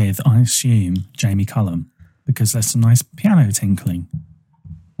starts with, I assume, Jamie Cullum, because there's some nice piano tinkling.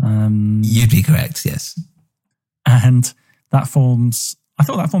 You'd be correct, yes. And I thought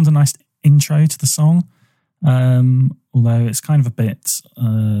that formed a nice intro to the song. Although it's kind of a bit,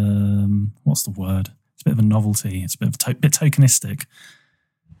 what's the word? It's a bit of a novelty. It's a bit of bit tokenistic.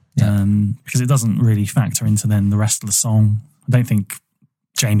 Yeah. Because it doesn't really factor into then the rest of the song. I don't think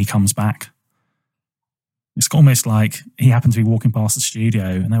Jamie comes back. It's almost like he happened to be walking past the studio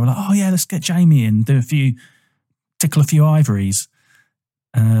and they were like, oh yeah, let's get Jamie in, tickle a few ivories.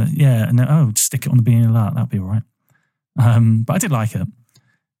 And then, just stick it on the beginning of that'll be all right. But I did like it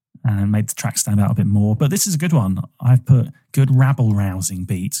and made the track stand out a bit more. But this is a good one. I've put good rabble-rousing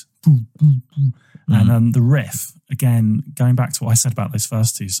beat. And the riff, again, going back to what I said about those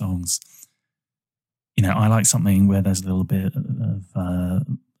first two songs, I like something where there's a little bit of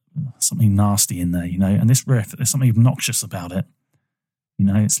something nasty in there, and this riff, there's something obnoxious about it.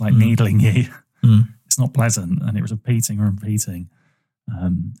 It's like needling you. It's not pleasant, and it was repeating.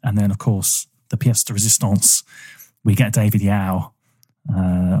 And then, of course, the pièce de résistance we get David Yao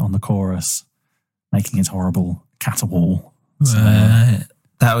on the chorus making his horrible caterwaul. So,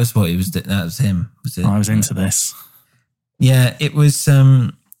 that was what he was. That was him. Was it? I was into this. Yeah, it was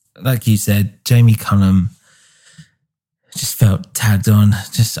like you said, Jamie Cullum just felt tagged on.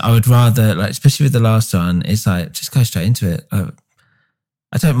 I would rather, like, especially with the last one, it's like just go straight into it.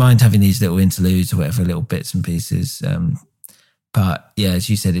 I don't mind having these little interludes or whatever, little bits and pieces. But yeah, as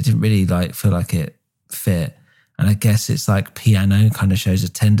you said, it didn't really like feel like it fit. And I guess it's like piano kind of shows a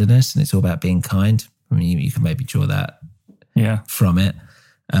tenderness, and it's all about being kind. I mean, you can maybe draw that from it.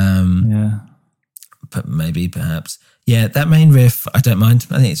 But maybe, perhaps. Yeah, that main riff, I don't mind.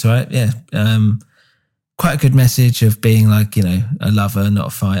 I think it's all right. Yeah. Quite a good message of being like, you know, a lover, not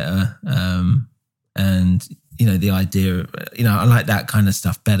a fighter. And, you know, the idea, you know, I like that kind of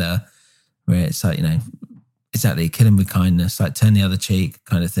stuff better, where it's like, you know, exactly, kill him with kindness, like turn the other cheek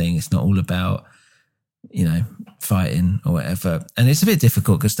kind of thing. It's not all about, you know, fighting or whatever. And it's a bit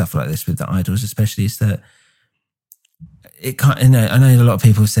difficult because stuff like this with the idols, especially, is that it can't, you know, I know a lot of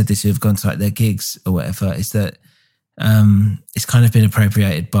people have said this who have gone to like their gigs or whatever, is that it's kind of been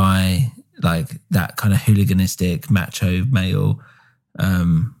appropriated by like that kind of hooliganistic macho male,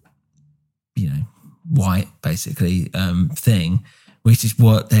 you know, white basically thing, which is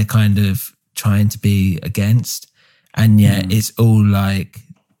what they're kind of trying to be against. And yet it's all like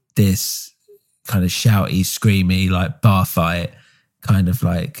this kind of shouty, screamy, like bar fight kind of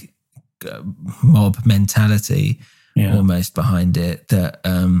like mob mentality almost behind it that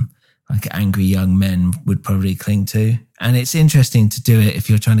like angry young men would probably cling to. And it's interesting to do it if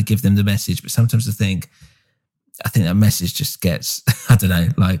you're trying to give them the message, but sometimes I think that message just gets, I don't know,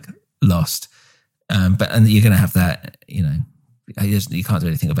 like lost. And you're going to have that, you know, you can't do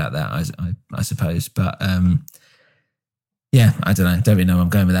anything about that, I suppose. But yeah, I don't know. Don't really know where I'm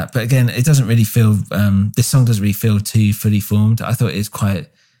going with that. But again, it doesn't really feel, this song doesn't really feel too fully formed. I thought it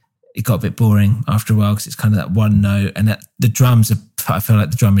got a bit boring after a while because it's kind of that one note, and that the drums I feel like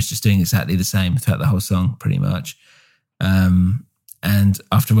the drum is just doing exactly the same throughout the whole song pretty much. And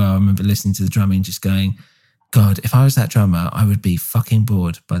after a while I remember listening to the drumming just going, God, if I was that drummer, I would be fucking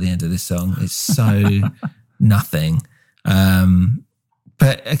bored by the end of this song. It's so nothing.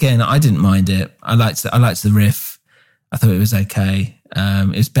 But again, I didn't mind it. I liked the riff. I thought it was okay.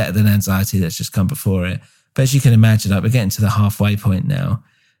 It was better than Anxiety that's just come before it. But as you can imagine, like, we're getting to the halfway point now.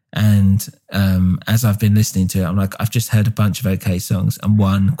 And as I've been listening to it, I'm like, I've just heard a bunch of okay songs and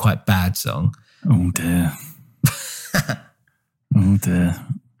one quite bad song. Oh dear. Oh dear.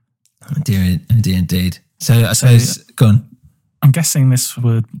 Oh dear indeed. So I suppose, go on. I'm guessing this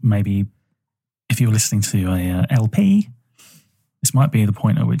would maybe, if you were listening to a LP, this might be the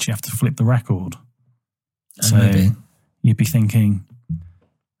point at which you have to flip the record. So maybe. You'd be thinking,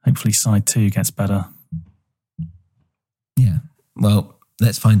 hopefully side 2 gets better. Yeah. Well,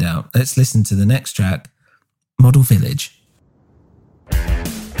 let's find out. Let's listen to the next track, Model Village.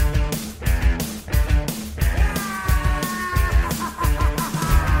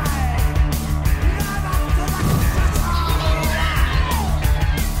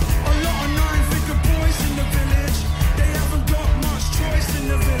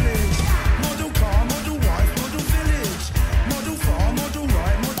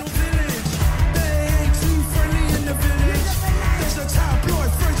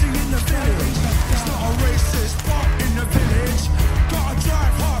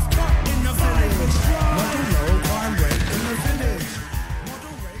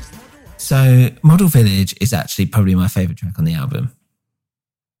 So Model Village is actually probably my favourite track on the album.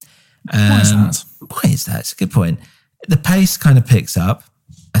 Why is that? Why is that? It's a good point. The pace kind of picks up,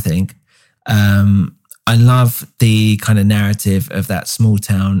 I think. I love the kind of narrative of that small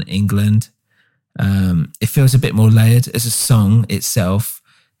town England. It feels a bit more layered as a song itself.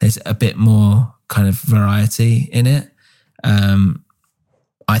 There's a bit more kind of variety in it.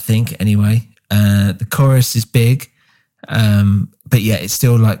 I think anyway. The chorus is big. But yeah, it's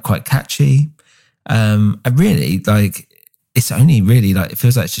still like quite catchy. I really like, it's only really like, it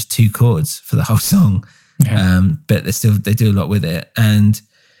feels like it's just 2 chords for the whole song. Yeah. But they do a lot with it. And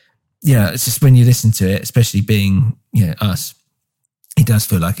yeah, it's just when you listen to it, especially being, you know, us, it does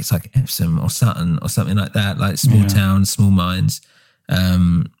feel like it's like Epsom or Sutton or something like that, like small towns, small minds.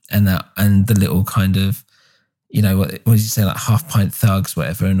 And the little kind of, you know, what did you say, like half pint thugs,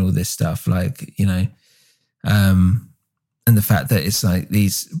 whatever, and all this stuff, like, you know, and the fact that it's like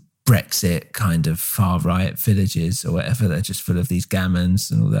these Brexit kind of far right villages or whatever, they're just full of these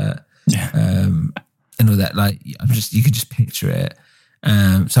gammons and all that. Yeah. And all that, like, you could just picture it.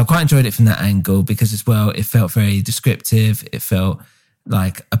 So I quite enjoyed it from that angle because as well, it felt very descriptive. It felt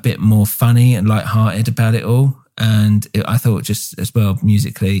like a bit more funny and lighthearted about it all. and I thought just as well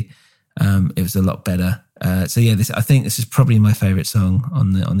musically, it was a lot better. So yeah, I think this is probably my favourite song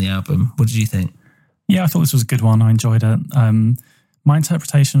on the album. What did you think? Yeah, I thought this was a good one. I enjoyed it. My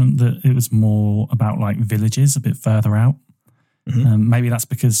interpretation that it was more about like villages a bit further out. Mm-hmm. Maybe that's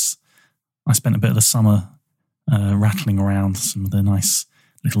because I spent a bit of the summer rattling around some of the nice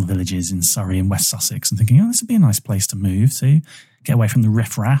little villages in Surrey and West Sussex and thinking, this would be a nice place to move to, get away from the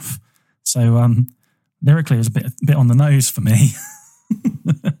riff-raff. So lyrically, it was a bit on the nose for me.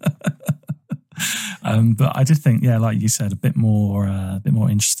 But I did think, yeah, like you said, a bit more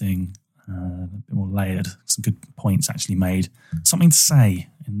interesting, a bit more layered. Some good points actually made. Something to say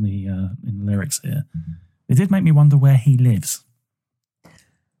in the lyrics here. It did make me wonder where he lives.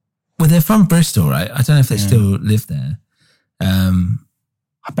 Well, they're from Bristol, right? I don't know if they still live there. I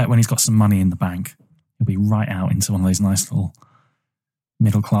bet when he's got some money in the bank, he'll be right out into one of those nice little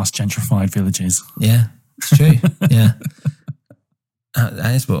middle-class gentrified villages. Yeah, it's true. Yeah.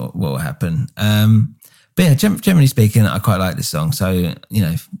 That is what will happen. But yeah, generally speaking, I quite like this song. So,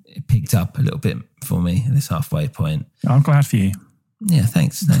 it picked up a little bit for me at this halfway point. I'm glad for you. Yeah,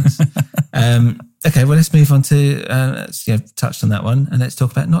 thanks. Okay, well, let's move on to, touched on that one, and let's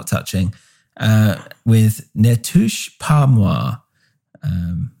talk about Not Touching with Ne touche pas moi,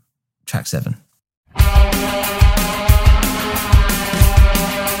 track 7.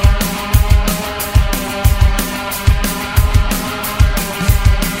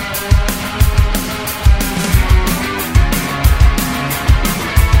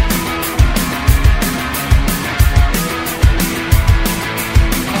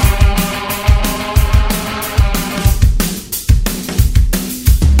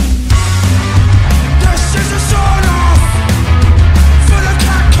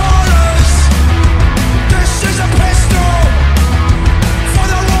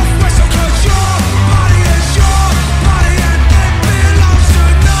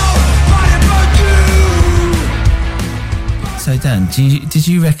 So Dan, did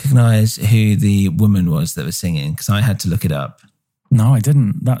you recognise who the woman was that was singing? Because I had to look it up. No, I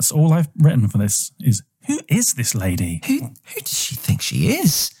didn't. That's all I've written for this is, who is this lady? Who does she think she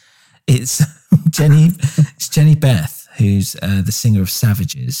is? It's Jenny Beth, who's the singer of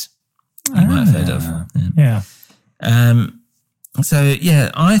Savages. You might have heard of. Yeah. So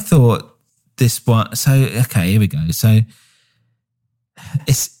yeah, I thought this one. So okay, here we go. So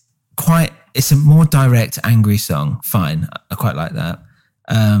it's a more direct, angry song. Fine, I quite like that.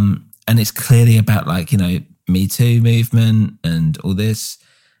 And it's clearly about Me Too movement and all this.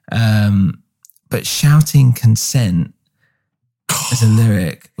 But shouting consent as a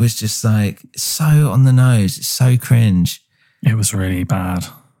lyric was just so on the nose. It's so cringe. It was really bad.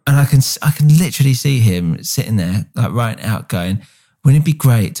 And I can literally see him sitting there writing out going, wouldn't it be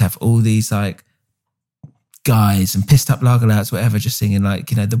great to have all these guys and pissed up lager louds, whatever, just singing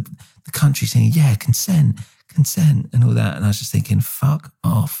the country singing, yeah, consent and all that. And I was just thinking, fuck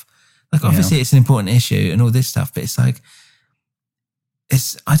off. Obviously it's an important issue and all this stuff, but it's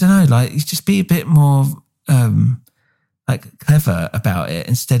I don't know, you just be a bit more clever about it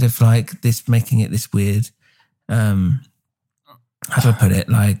instead of this, making it this weird, how do I put it?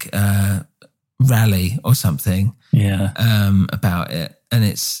 Rally or something. Yeah. About it. And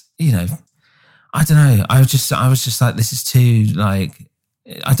it's, I don't know. I was just this is too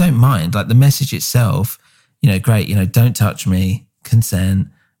I don't mind. The message itself, great, don't touch me, consent,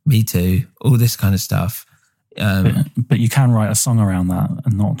 Me Too, all this kind of stuff. But you can write a song around that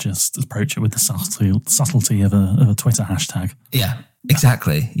and not just approach it with the subtlety of a Twitter hashtag. Yeah,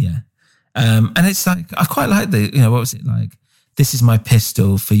 exactly. Yeah. And it's I quite like what was it like? This is my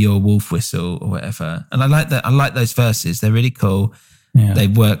pistol for your wolf whistle or whatever. And I like that. I like those verses. They're really cool. Yeah. They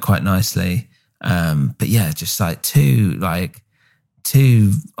work quite nicely. But yeah, just too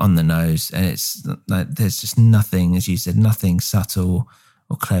on the nose. And it's there's just nothing, as you said, nothing subtle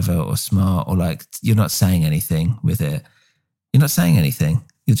or clever or smart or you're not saying anything with it. You're not saying anything.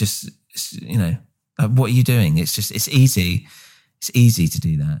 You're just, what are you doing? It's just, it's easy. It's easy to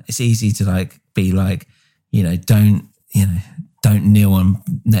do that. It's easy to be don't kneel on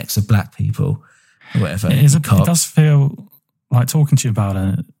necks of black people or whatever. It does feel like, talking to you about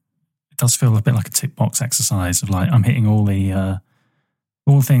it, it does feel a bit like a tick box exercise of I'm hitting all the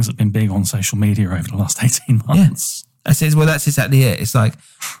things that have been big on social media over the last 18 months. Yeah. That's exactly it. It's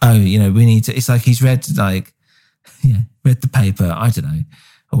we need to, it's he's read read the paper, I don't know,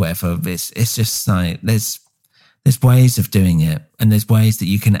 or whatever. It's just there's ways of doing it, and there's ways that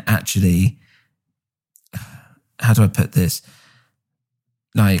you can actually, how do I put this?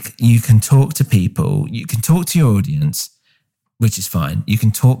 You can talk to people, you can talk to your audience, which is fine. You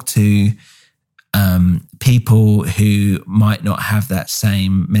can talk to people who might not have that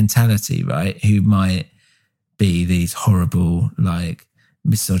same mentality, right? Who might be these horrible, like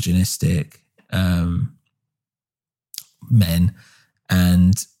misogynistic men,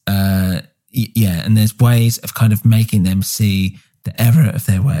 and and there's ways of kind of making them see the error of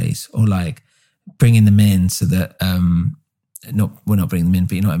their ways, or like bringing them in so that we're not bringing them in,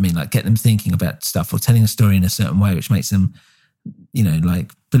 but you know what I mean, like get them thinking about stuff or telling a story in a certain way which makes them, you know,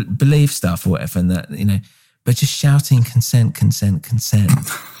 like believe stuff or whatever, and that, you know, but just shouting consent.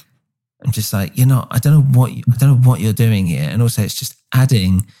 I'm just like, I don't know what you're doing here. And also it's just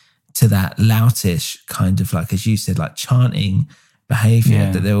adding to that loutish kind of, like, as you said, like chanting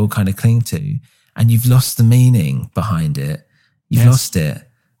behavior that they all kind of cling to. And you've lost the meaning behind it. You've lost it.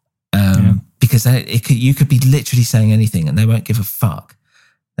 Because you could be literally saying anything and they won't give a fuck.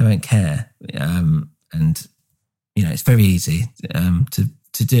 They won't care. And, you know, it's very easy to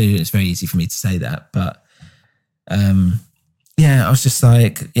do. It's very easy for me to say that. But, I was just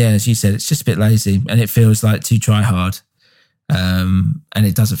like, as you said, it's just a bit lazy and it feels like too try hard. And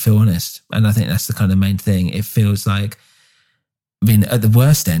it doesn't feel honest. And I think that's the kind of main thing. It feels like, I mean, at the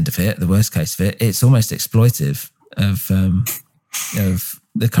worst end of it, the worst case of it, it's almost exploitive of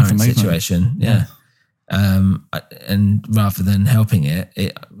the current situation. Yeah. And rather than helping it,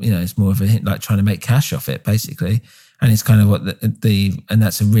 it's more of a like trying to make cash off it, basically. And it's kind of what and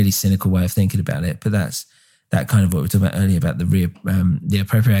that's a really cynical way of thinking about it. But that's that kind of what we were talking about earlier about the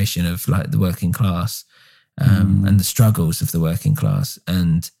appropriation of like the working class, and the struggles of the working class.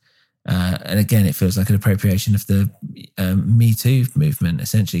 And again, it feels like an appropriation of the Me Too movement,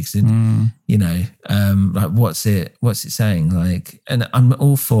 essentially. Because, like what's it saying? Like, and I'm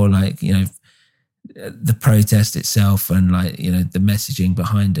all for, like, you know, the protest itself and, like, you know, the messaging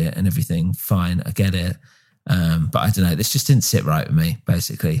behind it and everything. Fine, I get it. But I don't know. This just didn't sit right with me,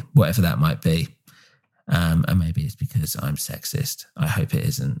 basically, whatever that might be. And maybe it's because I'm sexist. I hope it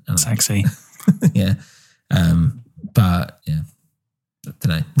isn't. Sexy. Yeah. But yeah. I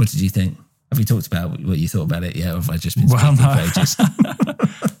don't know. What did you think? Have we talked about what you thought about it? Yeah, or have I just been speaking for ages?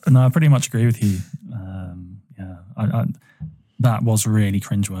 No, I pretty much agree with you. I that was really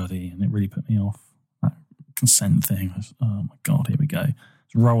cringeworthy, and it really put me off. That consent thing. Oh my God, here we go.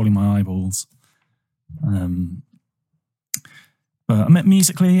 It's rolling my eyeballs. But I mean,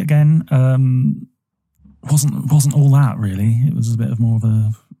 musically, again, wasn't all that really. It was a bit of more of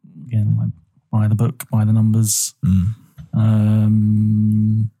a, again, like by the book, by the numbers.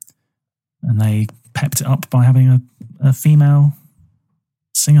 And they pepped it up by having a female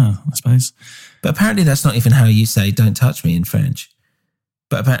singer, I suppose. But apparently that's not even how you say "don't touch me" in French.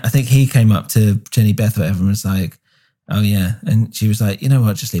 But I think he came up to Jenny Beth or whatever and was like, "Oh yeah," and she was like, "You know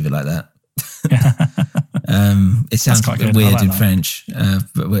what? Just leave it like that." It sounds a bit weird in French,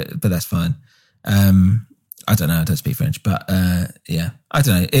 but that's fine. I don't know. I don't speak French, but I don't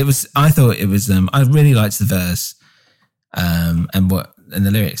know. I thought it was. I really liked the verse, and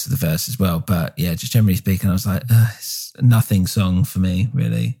the lyrics of the verse as well. But yeah, just generally speaking, I was like, it's a nothing song for me,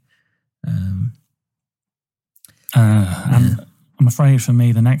 really. And I'm afraid for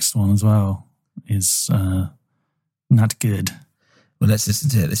me, the next one as well is not good. Well, let's listen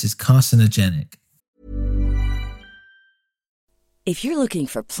to it. This is Carcinogenic. If you're looking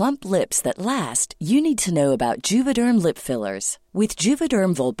for plump lips that last, you need to know about Juvederm lip fillers. With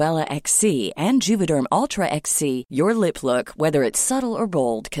Juvederm Volbella XC and Juvederm Ultra XC, your lip look, whether it's subtle or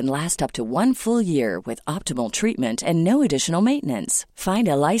bold, can last up to 1 full year with optimal treatment and no additional maintenance. Find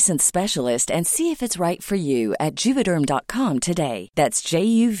a licensed specialist and see if it's right for you at Juvederm.com today. That's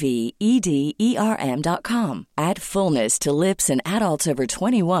JUVEDERM.com. Add fullness to lips in adults over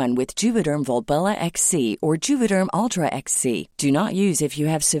 21 with Juvederm Volbella XC or Juvederm Ultra XC. Do not use if you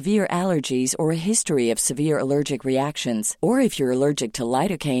have severe allergies or a history of severe allergic reactions, or if you're allergic to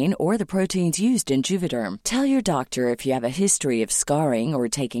lidocaine or the proteins used in Juvederm. Tell your doctor if you have a history of scarring or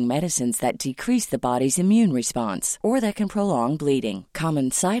taking medicines that decrease the body's immune response or that can prolong bleeding. Common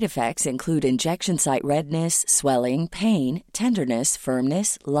side effects include injection site redness, swelling, pain, tenderness,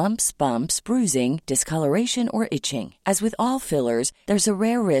 firmness, lumps, bumps, bruising, discoloration, or itching. As with all fillers, there's a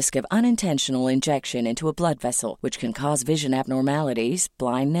rare risk of unintentional injection into a blood vessel, which can cause vision abnormalities,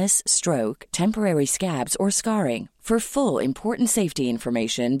 blindness, stroke, temporary scabs, or scarring. For full, important safety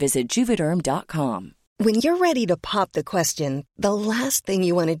information, visit Juvederm.com. When you're ready to pop the question, the last thing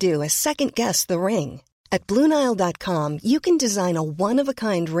you want to do is second-guess the ring. At BlueNile.com, you can design a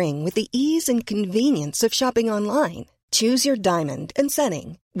one-of-a-kind ring with the ease and convenience of shopping online. Choose your diamond and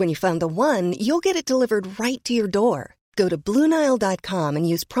setting. When you find the one, you'll get it delivered right to your door. Go to BlueNile.com and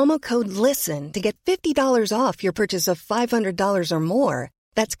use promo code LISTEN to get $50 off your purchase of $500 or more.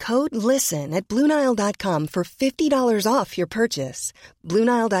 That's code LISTEN at BlueNile.com for $50 off your purchase.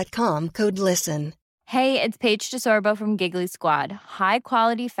 BlueNile.com, code LISTEN. Hey, it's Paige DeSorbo from Giggly Squad. High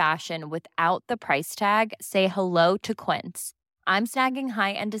quality fashion without the price tag. Say hello to Quince. I'm snagging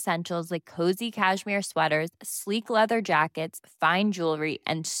high-end essentials like cozy cashmere sweaters, sleek leather jackets, fine jewelry,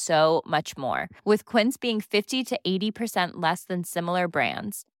 and so much more. With Quince being 50 to 80% less than similar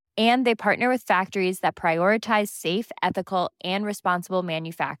brands. And they partner with factories that prioritize safe, ethical, and responsible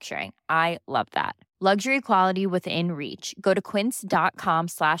manufacturing. I love that. Luxury quality within reach. Go to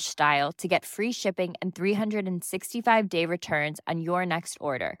quince.com/style to get free shipping and 365-day returns on your next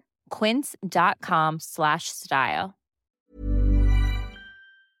order. Quince.com/style.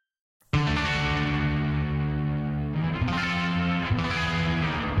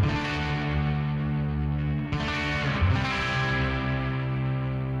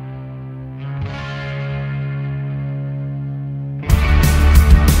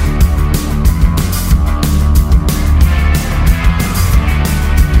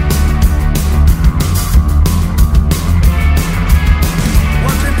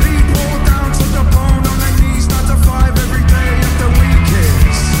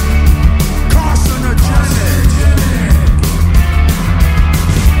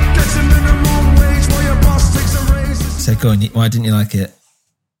 So go on, why didn't you like it?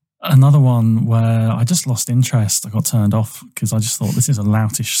 Another one where I just lost interest. I got turned off because I just thought this is a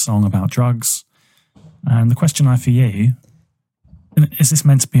loutish song about drugs. And the question I have for you, is this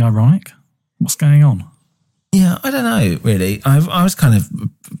meant to be ironic? What's going on? Yeah, I don't know, really. I was kind of a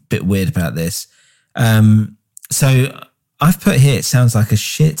bit weird about this. So I've put here, it sounds like a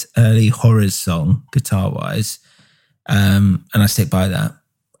shit early horrors song, guitar-wise. And I stick by that.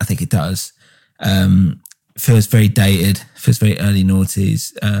 I think it does. Feels very dated, feels very early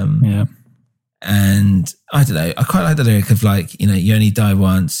noughties. Yeah. And I don't know, I quite like the lyric of like, you know, you only die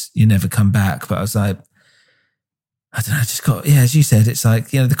once, you never come back. But I was like, I don't know, I just got, yeah, as you said, it's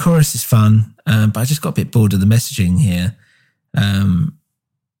like, you know, the chorus is fun, but I just got a bit bored of the messaging here. I mean,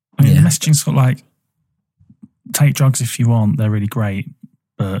 the messaging's got like, take drugs if you want, they're really great,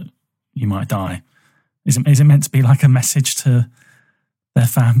 but you might die. Is it meant to be like a message to their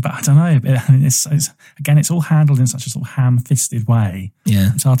fan? But I don't know. It's again, it's all handled in such a sort of ham-fisted way.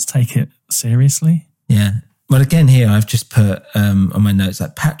 Yeah. It's hard to take it seriously. Yeah. Well, again, here I've just put on my notes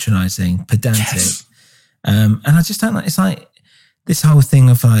like patronising, pedantic. Yes. And I just don't like, it's like this whole thing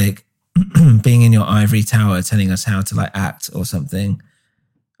of like being in your ivory tower telling us how to like act or something.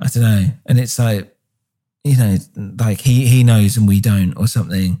 I don't know. And it's like, you know, like he knows and we don't or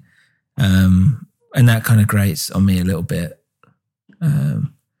something. And that kind of grates on me a little bit.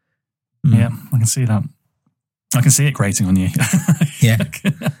 Yeah, I can see that. I can see it grating on you. Yeah,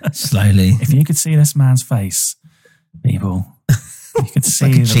 slowly. If you could see this man's face, people, you could see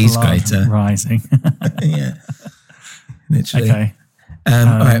like a the cheese blood grater rising. Yeah, literally. Okay. All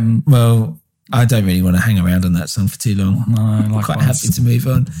right. Well, I don't really want to hang around on that song for too long. No, I'm quite happy to move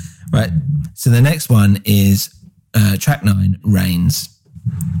on. Right. So the next one is track 9, Rains.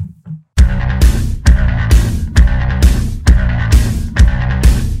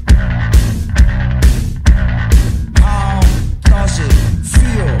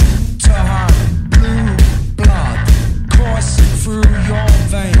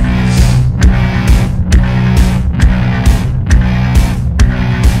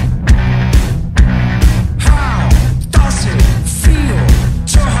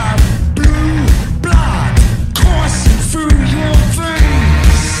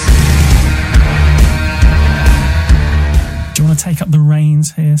 Take up the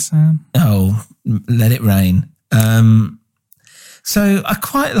reins here, Sam? Oh, let it rain. So I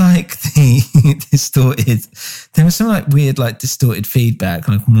quite like the distorted. There was some like weird, like distorted feedback,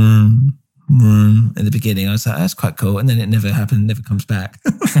 like at the beginning. I was like, that's quite cool, and then it never happened, never comes back.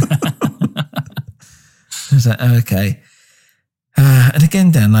 I was like, oh, okay. And again,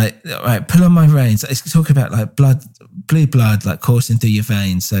 Dan, like, all right, pull on my reins. It's talking about like blue blood, like coursing through your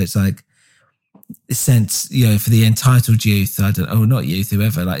veins. So it's like, sense, you know, for the entitled youth, not youth,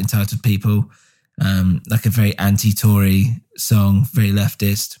 whoever, like entitled people, like a very anti-Tory song, very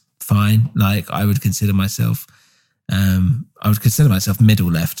leftist, fine. Like I would consider myself middle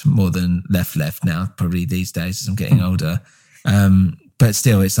left more than left now, probably these days as I'm getting older. But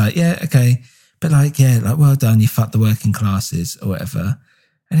still, it's like, yeah, okay. But like, yeah, like, well done, you fucked the working classes or whatever.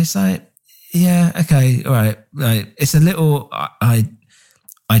 And it's like, yeah, okay, all right. Like it's a little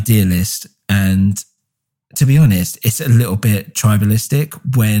idealist. And to be honest, it's a little bit tribalistic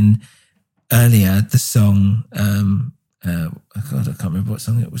when earlier the song, God, I can't remember what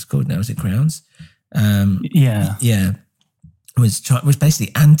song it was called now. Was it Crowns? Yeah. Yeah. was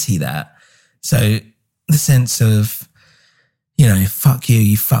basically anti that. So the sense of, fuck you,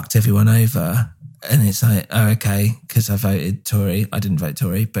 you fucked everyone over. And it's like, oh, okay, because I voted Tory. I didn't vote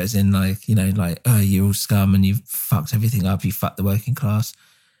Tory, but as in oh, you're all scum and you've fucked everything up. You fucked the working class,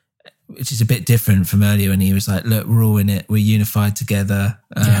 which is a bit different from earlier when he was like, look, we're all in it. We're unified together.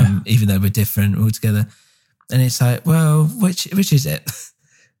 Even though we're different, we're all together. And it's like, well, which is it?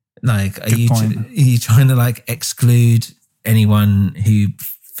 Are you trying to exclude anyone who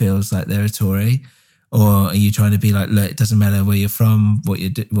feels like they're a Tory? Or are you trying to be like, look, it doesn't matter where you're from, what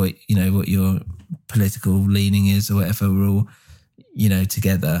your political leaning is or whatever, we're all,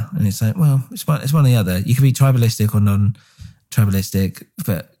 together. And it's like, well, it's one or the other. You can be tribalistic or non-tribalistic,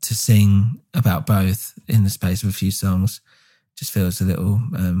 but to sing about both in the space of a few songs just feels a little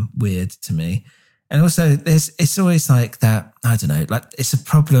weird to me. And also it's always like that, I don't know, it's a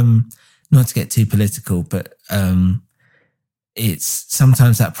problem, not to get too political, but it's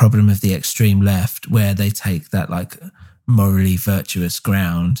sometimes that problem of the extreme left where they take that morally virtuous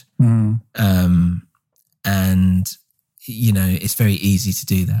ground. And, it's very easy to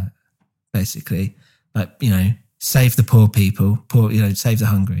do that, basically. Save the poor people, save the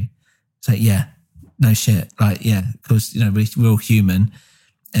hungry. It's like, yeah, no shit. Of course, we're all human.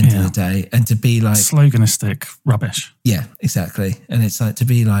 End of the day, and to be sloganistic rubbish. Yeah, exactly. And it's to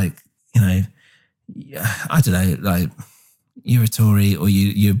be I don't know, you're a Tory or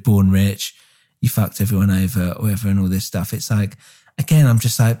you're born rich, you fucked everyone over, or whatever, and all this stuff. It's again, I'm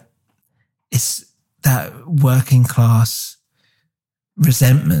just it's that working class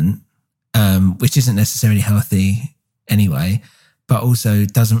resentment, which isn't necessarily healthy anyway, but also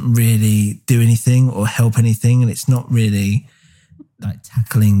doesn't really do anything or help anything, and it's not really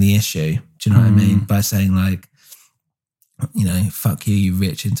tackling the issue. Do you know what I mean? By saying fuck you, you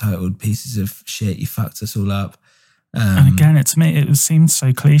rich, entitled pieces of shit, you fucked us all up. And again, to me, it seemed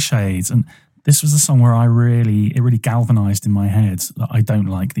so cliched. And this was the song where it really galvanized in my head that I don't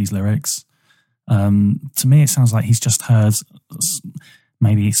like these lyrics. To me, it sounds like he's just heard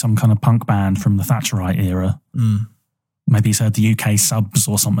maybe some kind of punk band from the Thatcherite era. Maybe he's heard the UK Subs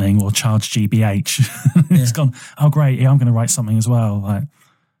or something, or Charge GBH. He's gone, oh great, yeah, I'm going to write something as well.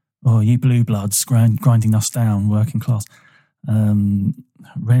 You blue bloods grinding us down, working class.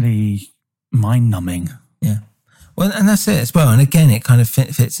 Really mind numbing. Yeah. Well, and that's it as well. And again, it kind of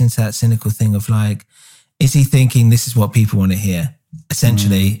fits into that cynical thing of is he thinking this is what people want to hear?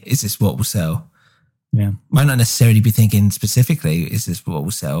 Essentially, is this what will sell? Yeah. Might not necessarily be thinking specifically, is this what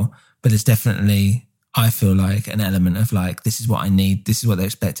will sell? But it's definitely, I feel an element of this is what I need, this is what they're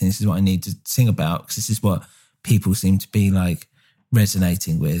expecting, this is what I need to sing about, because this is what people seem to be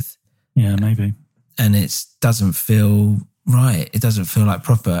resonating with. Yeah, maybe. And it doesn't feel right. It doesn't feel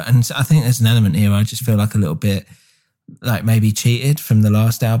proper. And I think there's an element here, I just feel a little bit maybe cheated from the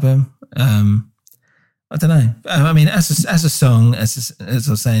last album. I don't know. I mean, as a song, as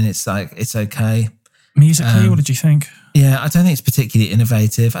I was saying, it's it's okay. Musically, what did you think? Yeah, I don't think it's particularly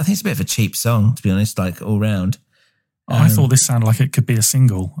innovative. I think it's a bit of a cheap song, to be honest, all round. I thought this sounded like it could be a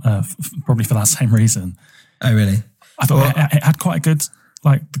single, probably for that same reason. Oh, really? I thought it had quite a good,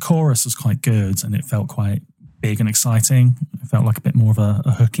 the chorus was quite good and it felt quite big and exciting. It felt like a bit more of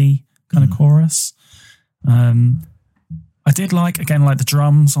a hooky kind of chorus. I did again, the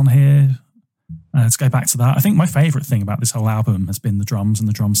drums on here. Let's go back to that. I think my favourite thing about this whole album has been the drums and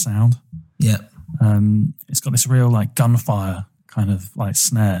the drum sound. Yeah. It's got this real gunfire kind of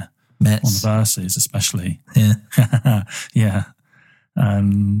snare Mets. On the verses, especially. Yeah. Yeah.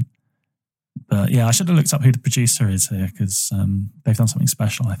 But yeah, I should have looked up who the producer is here because they've done something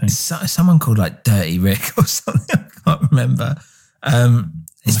special, I think. Someone called Dirty Rick or something. I can't remember.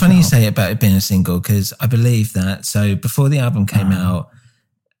 It's funny you say about it being a single because I believe that. So before the album came out,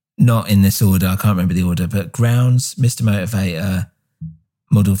 not in this order, I can't remember the order, but Grounds, Mr. Motivator,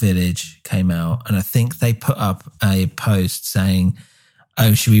 Model Village came out. And I think they put up a post saying,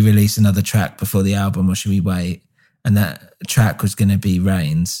 oh, should we release another track before the album or should we wait? And that track was going to be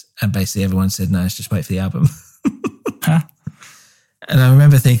Rains. And basically everyone said, no, let's just wait for the album. Huh? And I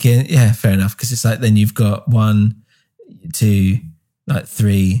remember thinking, yeah, fair enough. Because it's then you've got 1, 2,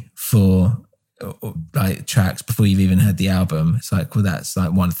 3, 4 tracks before you've even heard the album. It's well, that's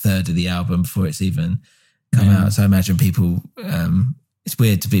 1/3 of the album before it's even come out. So I imagine people, it's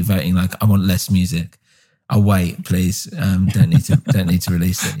weird to be voting I want less music. I'll wait, please. Don't need to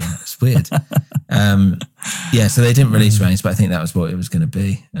release it. Yeah, it's weird. Yeah, so they didn't release Rains, but I think that was what it was going to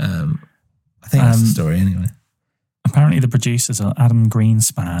be. I think that's the story anyway. Apparently the producers are Adam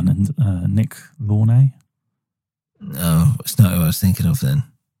Greenspan and Nick Launay. No, it's not who I was thinking of then.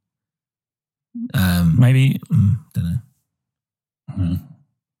 Maybe. Don't know.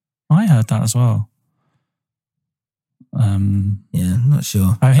 I heard that as well. Yeah, I'm not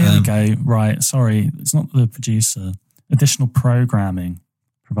sure. Oh, here we go. Right, sorry, it's not the producer. Additional programming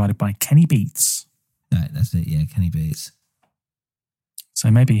provided by Kenny Beats. Right, that's it. Yeah, Kenny Beats.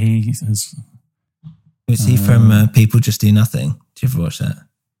 So maybe he has. Was he from People Just Do Nothing? Did you ever watch that?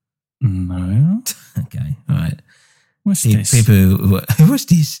 No. Okay, all right. What's this? People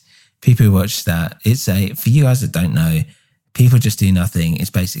who watch that. It's for you guys that don't know, People Just Do Nothing. It's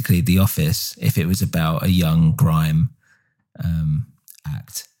basically The Office if it was about a young grime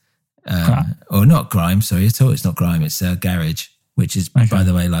act. Or not grime, sorry, at all. It's not grime, it's Garage, which is, by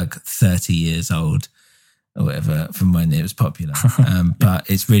the way, like 30 years old or whatever from when it was popular. But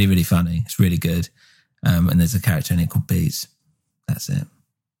it's really, really funny. It's really good. And there's a character in it called Beats. That's it.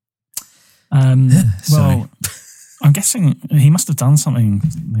 Well, I'm guessing he must have done something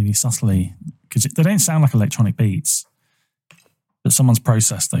maybe subtly, because they don't sound like electronic beats, but someone's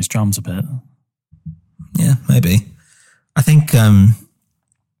processed those drums a bit. Yeah, maybe. I think, I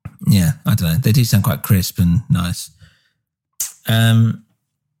don't know. They do sound quite crisp and nice.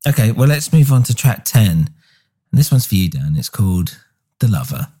 Okay, well, let's move on to track 10. And this one's for you, Dan. It's called The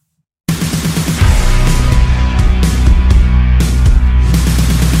Lover.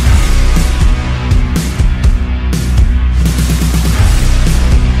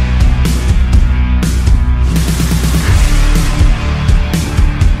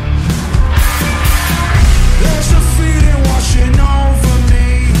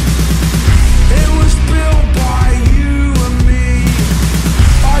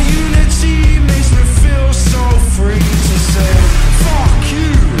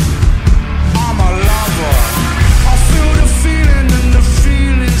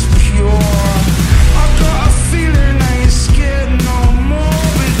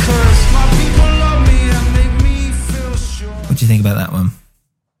 About that one?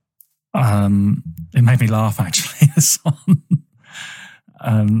 It made me laugh, actually, this one.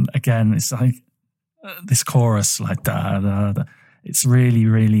 Again, it's like this chorus, like da, da, da. It's really,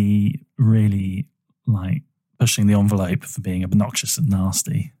 really, really like pushing the envelope for being obnoxious and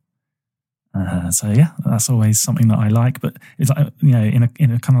nasty. So yeah, that's always something that I like, but it's like, you know, in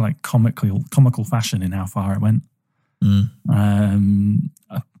a kind of like comical fashion in how far it went.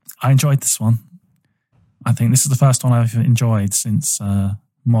 I enjoyed this one. I think this is the first one I've enjoyed since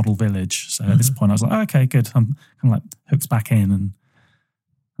Model Village. So at this point I was like, oh, okay, good. I'm kind of like hooked back in and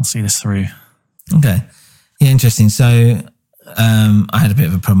I'll see this through. Okay. Yeah, interesting. So I had a bit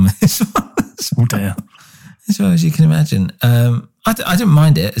of a problem with this one. Oh dear. As well as you can imagine. I didn't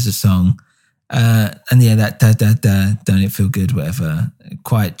mind it as a song. And yeah, that da da da, don't it feel good, whatever,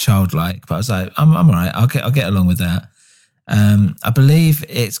 quite childlike. But I was like, I'm all right. I'll get along with that. I believe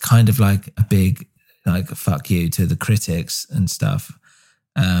it's kind of like a big, like, fuck you to the critics and stuff.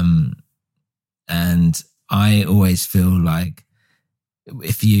 And I always feel like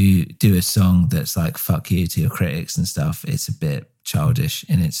if you do a song that's like fuck you to your critics and stuff, it's a bit childish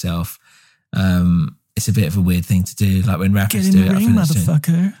in itself. It's a bit of a weird thing to do, like when rappers do it. Get in the ring,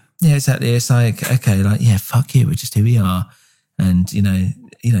 motherfucker. Yeah, exactly. It's like, okay, like, yeah, fuck you, we're just who we are. And, you know,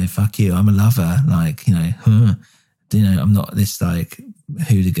 fuck you, I'm a lover. Like, I'm not this like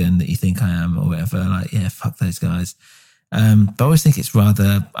hooligan that you think I am or whatever. Like, yeah, fuck those guys. But I always think it's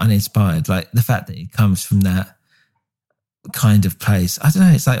rather uninspired. Like the fact that it comes from that kind of place. I don't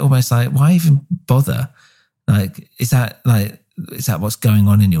know. It's like almost like, why even bother? Like, is that what's going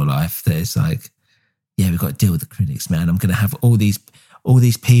on in your life? That it's like, yeah, we've got to deal with the critics, man. I'm going to have all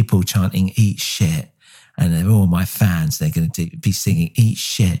these people chanting "eat shit," and they're all my fans. They're going to be singing "eat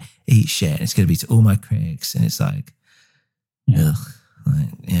shit, eat shit," and it's going to be to all my critics. And it's like, ugh. Like,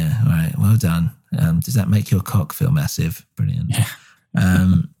 yeah, all right, well done. Does that make your cock feel massive? Brilliant. Yeah.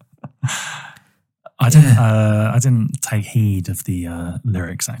 I didn't take heed of the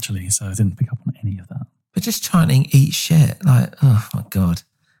lyrics actually, so I didn't pick up on any of that. But just chanting "eat shit," like, oh my god,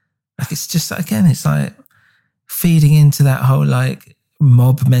 like it's just, again, it's like feeding into that whole like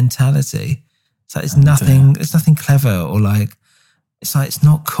mob mentality. It's like it's nothing clever, or like it's like it's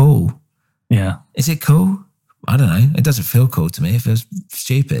not cool. Yeah, is it cool? I don't know. It doesn't feel cool to me. It feels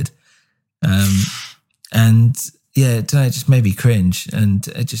stupid. And yeah, it just made me cringe. And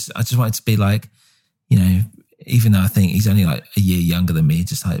I just wanted to be like, even though I think he's only like a year younger than me,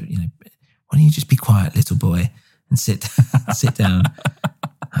 just like, why don't you just be quiet, little boy, and sit down?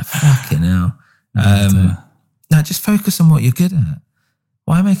 Like, fucking hell. No, just focus on what you're good at.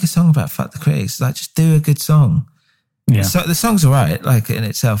 Why make a song about fuck the critics? Like, just do a good song. Yeah. So the song's all right, like in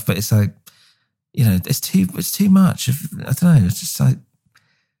itself, but it's like, it's too much of, I don't know, it's just like,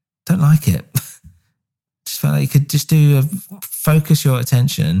 don't like it. Just felt like you could just do a focus your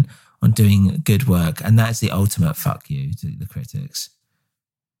attention on doing good work, and that is the ultimate fuck you to the critics.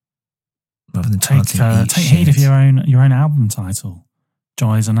 Rather than take heed of your own album title,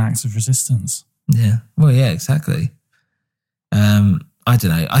 "Joy is an Act of Resistance." Yeah, well, yeah, exactly. I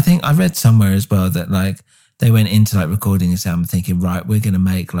don't know. I think I read somewhere as well that like they went into like recording this album thinking, right, we're going to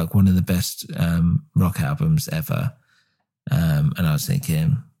make like one of the best rock albums ever. And I was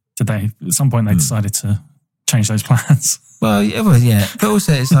thinking, did they at some point they decided to change those plans? Well, yeah, but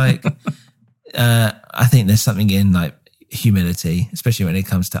also it's like I think there's something in like humility, especially when it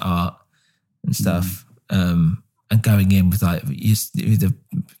comes to art and stuff, and going in with like with a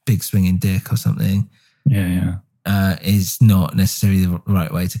big swinging dick or something. Yeah. Is not necessarily the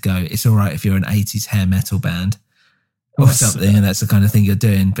right way to go. It's all right if you're an 80s hair metal band or something, and that's the kind of thing you're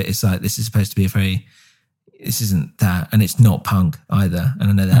doing. But it's like this is supposed to be this isn't that, and it's not punk either. And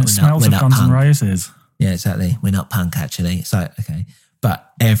I know that it smells of Guns N' Roses. Yeah, exactly. We're not punk actually. It's like okay,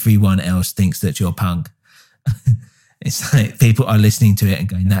 but everyone else thinks that you're punk. It's like people are listening to it and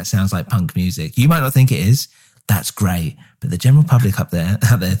going, "That sounds like punk music." You might not think it is. That's great, but the general public out there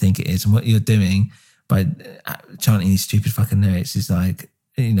think it is, and what you're doing by chanting these stupid fucking lyrics is like,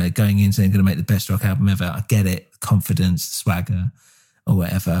 you know, going in saying I'm going to make the best rock album ever. I get it, confidence, swagger, or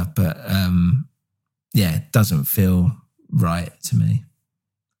whatever, but yeah, it doesn't feel right to me.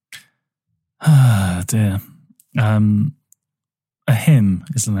 Ah, dear. A Hymn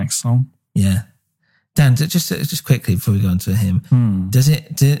is the next song. Yeah. Dan, just quickly before we go on to a hymn,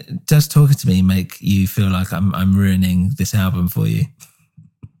 does Talking to Me make you feel like I'm ruining this album for you?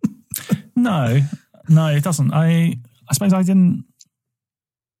 No, it doesn't. I suppose I didn't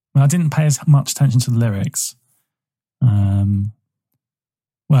pay as much attention to the lyrics.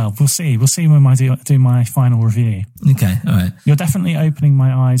 Well, we'll see. We'll see when I do my final review. Okay, all right. You're definitely opening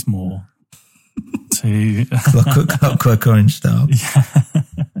my eyes more to Clockwork Orange style. Yeah.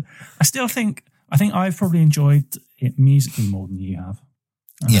 I think I've probably enjoyed it musically more than you have.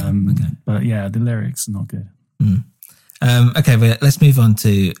 Yeah. Okay. But yeah, the lyrics are not good. Okay, but let's move on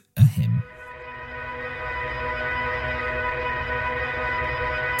to a hymn.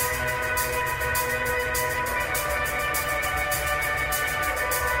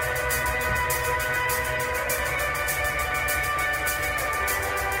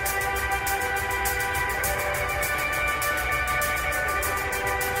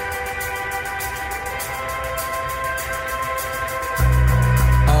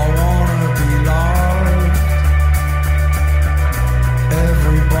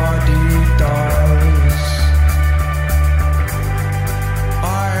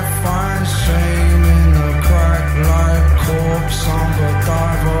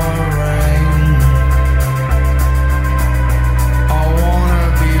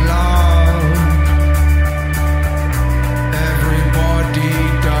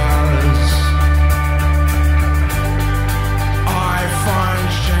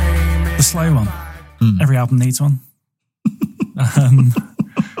 Every album needs one.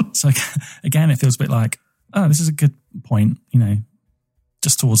 So again, it feels a bit like, oh, this is a good point, you know,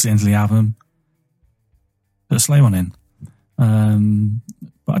 just towards the end of the album, put a slow one in.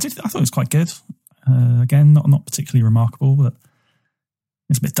 But I thought it was quite good. Again, not particularly remarkable, but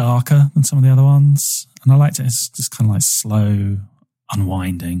it's a bit darker than some of the other ones. And I liked it. It's just kind of like slow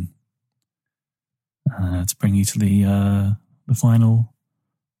unwinding to bring you to the final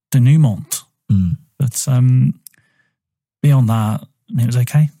denouement. But beyond that, I mean, it was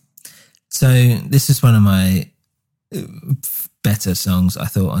okay. So this is one of my better songs, I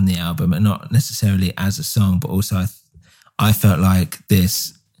thought, on the album, and not necessarily as a song, but also I felt like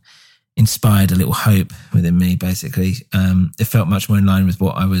this inspired a little hope within me, basically. It felt much more in line with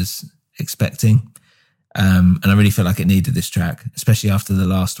what I was expecting. And I really felt like it needed this track, especially after the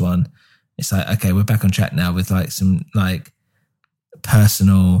last one. It's like, okay, we're back on track now with like some like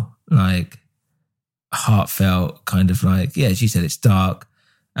personal, like heartfelt kind of like, yeah, as you said, it's dark.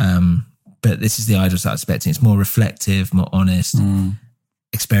 But this is the Idols that I was expecting. It's more reflective, more honest,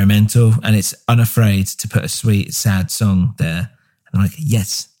 experimental, and it's unafraid to put a sweet, sad song there. And I'm like,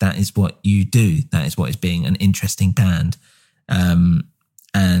 yes, that is what you do. That is what is being an interesting band.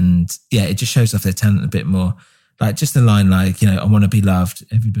 And yeah, it just shows off their talent a bit more. Like just the line like, you know, I want to be loved,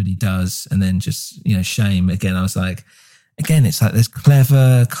 everybody does. And then just, you know, shame. Again, I was like, again, it's like this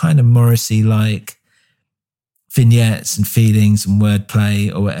clever kind of Morrissey-like vignettes and feelings and wordplay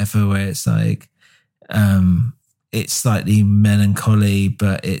or whatever, where it's like, it's slightly melancholy,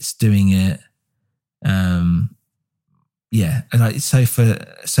 but it's doing it. Yeah, and like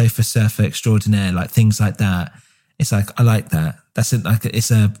Sofa Surfer Extraordinaire, like things like that. It's like, I like that. That's it. Like,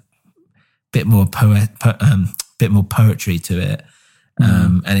 it's a bit more bit more poetry to it.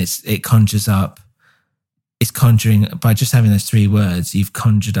 And it conjures up, it's conjuring, by just having those 3 words, you've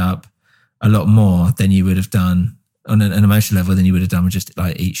conjured up a lot more than you would have done on an emotional level than you would have done with just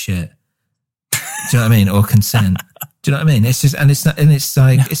like eat shit. Do you know what I mean? Or consent. Do you know what I mean? It's just,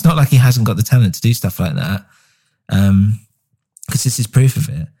 it's not like he hasn't got the talent to do stuff like that. Because this is proof of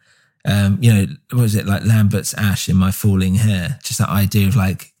it. What was it, like Lambert's ash in my falling hair? Just that idea of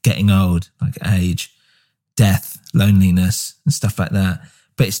like getting old, like age, death, loneliness and stuff like that.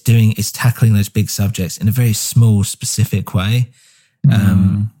 But it's tackling those big subjects in a very small, specific way.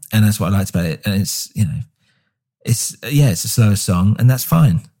 And that's what I liked about it. And it's a slower song, and that's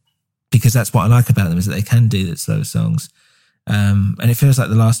fine, because that's what I like about them, is that they can do that slower songs. And it feels like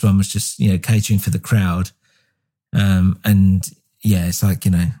the last one was just, catering for the crowd. It's like,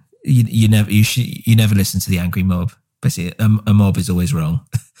 you never listen to the angry mob. Basically, a mob is always wrong.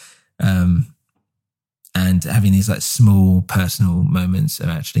 And having these like small personal moments are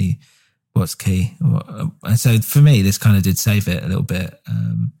actually what's key. And so for me, this kind of did save it a little bit.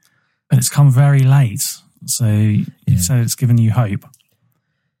 But it's come very late. So you said it's given you hope.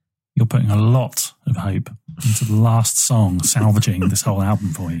 You're putting a lot of hope into the last song, salvaging this whole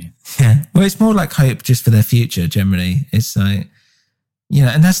album for you. Yeah. Well, it's more like hope just for their future generally. It's like,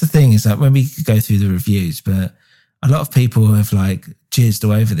 and that's the thing, is that when we go through the reviews, but a lot of people have like jizzed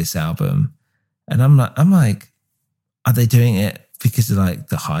all over this album. And I'm like, are they doing it because of like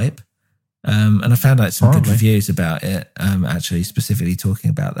the hype? And I found out some good reviews about it, actually specifically talking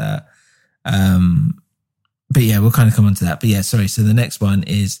about that. But yeah, we'll kind of come on to that. But yeah, sorry. So the next one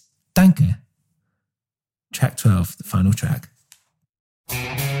is Danke, track 12, the final track.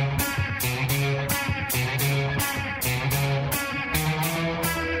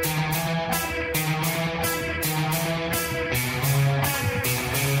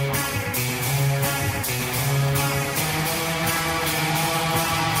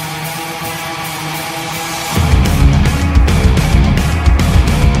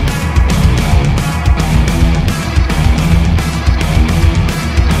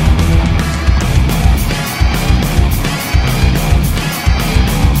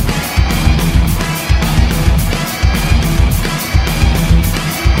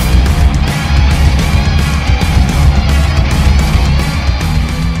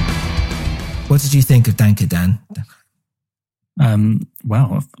 What did you think of Danke, Dan?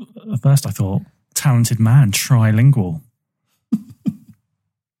 Well, at first I thought, talented man, trilingual.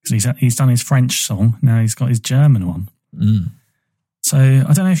 Because he's done his French song, now he's got his German one. So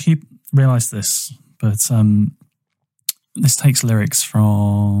I don't know if you realise this, but this takes lyrics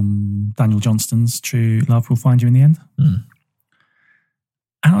from Daniel Johnston's True Love Will Find You in the End. And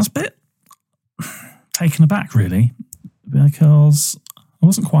I was a bit taken aback, really, because I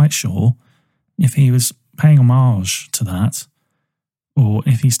wasn't quite sure if he was paying homage to that, or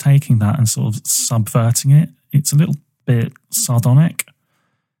if he's taking that and sort of subverting it. It's a little bit sardonic.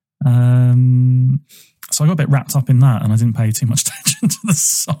 So I got a bit wrapped up in that, and I didn't pay too much attention to the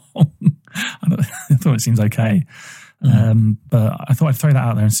song. I thought it seems okay. But I thought I'd throw that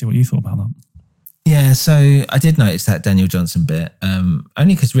out there and see what you thought about that. Yeah, so I did notice that Daniel Johnston bit,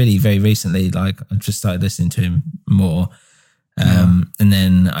 only because really very recently, like I just started listening to him more. And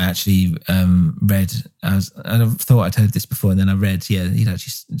then I actually read, I thought I'd heard this before, and then I read, he'd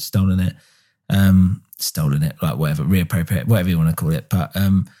actually stolen it, like whatever, reappropriate, whatever you want to call it. But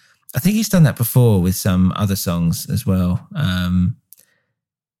I think he's done that before with some other songs as well.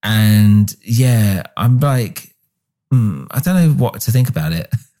 And yeah, I'm like, I don't know what to think about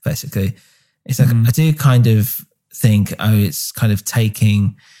it, basically. It's like, I do kind of think, it's kind of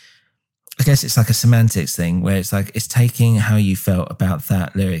taking, I guess it's like a semantics thing where it's like, it's taking how you felt about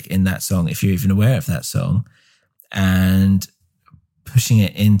that lyric in that song, if you're even aware of that song, and pushing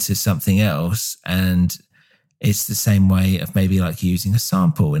it into something else. And it's the same way of maybe like using a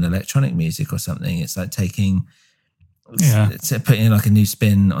sample in electronic music or something. It's like taking, putting like a new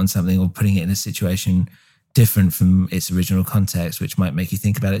spin on something, or putting it in a situation different from its original context, which might make you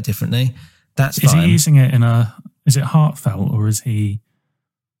think about it differently. That's fine. Is he using it is it heartfelt, or is he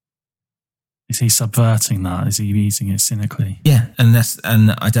subverting that? Is he using it cynically? Yeah, and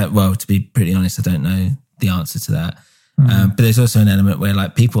to be pretty honest, I don't know the answer to that. But there's also an element where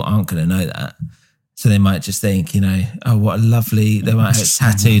like people aren't going to know that. So they might just think, oh, what a lovely, they might have it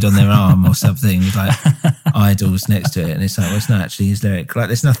tattooed on their arm or something with like idols next to it. And it's like, well, it's not actually his lyric. Like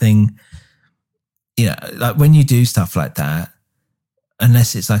there's nothing, like when you do stuff like that,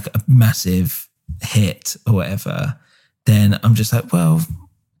 unless it's like a massive hit or whatever, then I'm just like, well,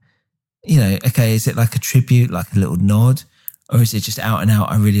 okay, is it like a tribute, like a little nod? Or is it just out and out,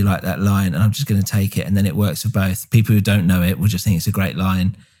 I really like that line and I'm just going to take it, and then it works for both? People who don't know it will just think it's a great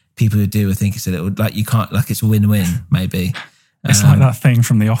line. People who do will think it's a little, like you can't, like it's a win-win maybe. It's like that thing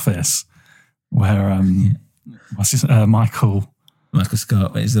from The Office where what's his Michael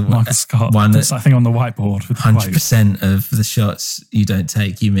Scott is the Michael Scott one puts that thing on the whiteboard with 100% of the shots you don't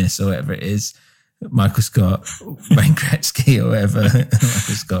take, you miss, or whatever it is. Michael Scott, Wayne Gretzky, or whatever.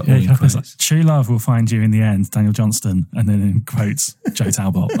 Michael Scott. Yeah, like, true love will find you in the end, Daniel Johnston, and then in quotes, Joe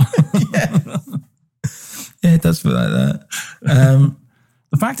Talbot. Yeah, it does feel like that.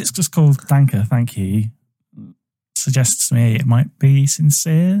 The fact it's just called Danke, thank you, suggests to me it might be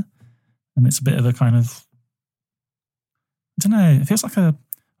sincere, and it's a bit of a kind of, I don't know, it feels like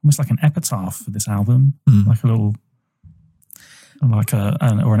almost like an epitaph for this album, like a little, like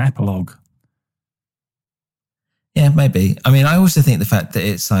or an epilogue. Yeah, maybe. I mean, I also think the fact that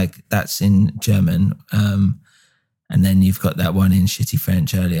it's like, that's in German, and then you've got that one in shitty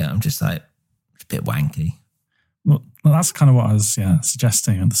French earlier, I'm just like, it's a bit wanky. Well, that's kind of what I was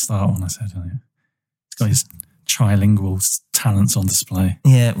suggesting at the start when I said, he's got his trilingual talents on display.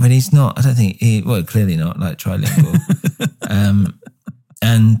 Yeah, well, he's not, I don't think, clearly not like trilingual.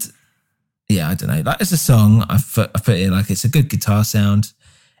 And yeah, I don't know. Like as a song, I put it like it's a good guitar sound.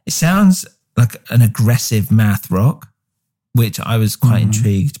 It sounds like an aggressive math rock, which I was quite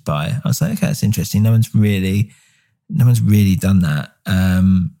intrigued by. I was like, okay, that's interesting. No one's really done that.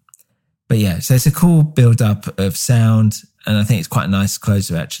 But yeah, so it's a cool build up of sound, and I think it's quite a nice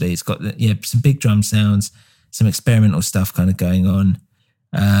closer actually. It's got some big drum sounds, some experimental stuff kind of going on.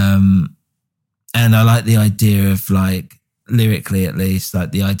 And I like the idea of like, lyrically at least,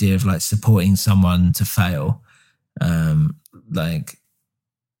 like the idea of like supporting someone to fail. Like,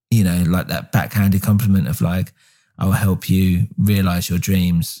 you know, like that backhanded compliment of like, I will help you realize your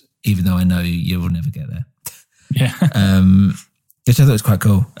dreams, even though I know you will never get there. Yeah. Which I thought was quite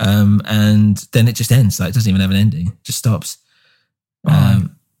cool. And then it just ends. Like it doesn't even have an ending. It just stops.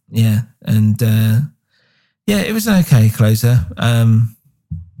 Yeah. And it was an okay closer.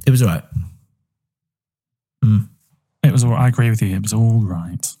 It was all right. It was all right. I agree with you. It was all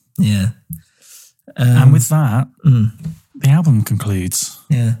right. Yeah. And with that, the album concludes.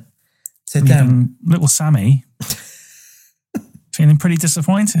 Yeah. So little Sammy feeling pretty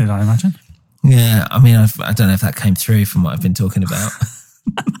disappointed, I imagine. Yeah, I mean, I don't know if that came through from what I've been talking about.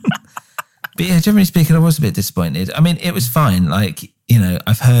 But yeah, generally speaking, I was a bit disappointed. I mean, it was fine. Like, you know,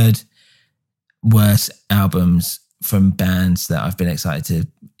 I've heard worse albums from bands that I've been excited to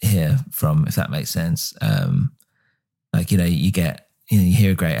hear from, if that makes sense. Like, you know, you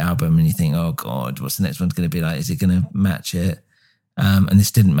hear a great album and you think, oh God, what's the next one going to be like? Is it going to match it? And this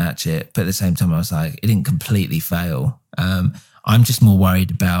didn't match it. But at the same time, I was like, it didn't completely fail. I'm just more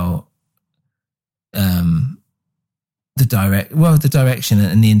worried about the direction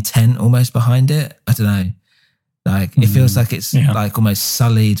and the intent almost behind it. I don't know. Like, it feels like it's like almost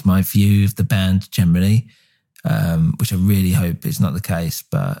sullied my view of the band generally, which I really hope is not the case,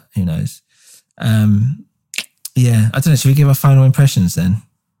 but who knows? Yeah, I don't know. Should we give our final impressions then?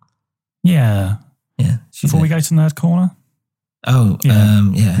 Yeah. Yeah. Before we go to Nerd Corner? Oh,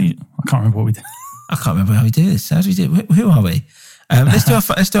 yeah. I can't remember what we did. I can't remember how we do this. How do we do it? Who are we? Let's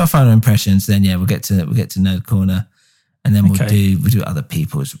do our final impressions. Then, yeah, we'll get to Nerd Corner, and then we'll do other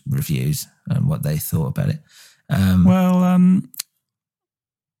people's reviews and what they thought about it.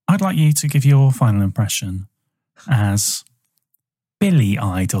 I'd like you to give your final impression as Billy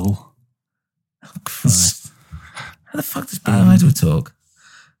Idol. Oh, Christ. How the fuck does Billy Idol talk?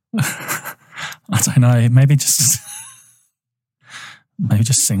 I don't know. Maybe just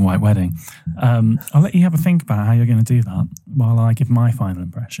sing White Wedding. I'll let you have a think about how you're going to do that while I give my final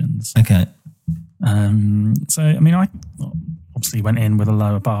impressions. Okay. So, I mean, I obviously went in with a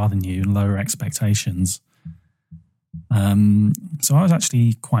lower bar than you and lower expectations. So I was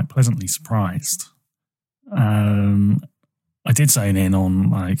actually quite pleasantly surprised. I did zone in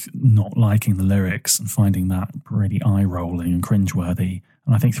on like not liking the lyrics and finding that pretty eye-rolling and cringeworthy.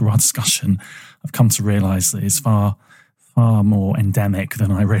 And I think through our discussion, I've come to realise that it's far more endemic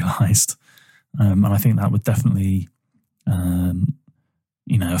than I realised. And I think that would definitely,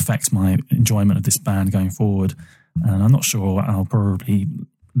 affect my enjoyment of this band going forward. And I'm not sure I'll probably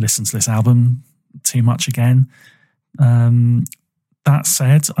listen to this album too much again. That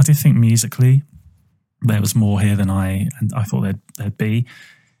said, I did think musically there was more here than I thought there'd be.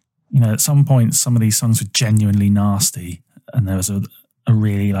 You know, at some point, some of these songs were genuinely nasty, and there was a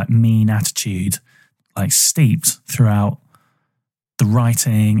really like mean attitude, like steeped throughout the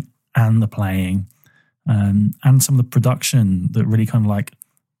writing and the playing, and some of the production that really kind of like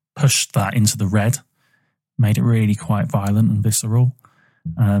pushed that into the red, made it really quite violent and visceral.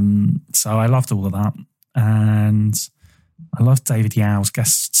 So I loved all of that. And I loved David Yau's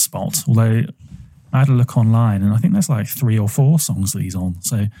guest spot, although I had a look online and I think there's like 3 or 4 songs that he's on.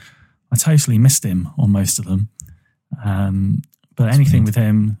 So I totally missed him on most of them. But anything with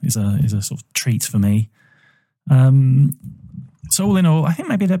him is a sort of treat for me. So all in all, I think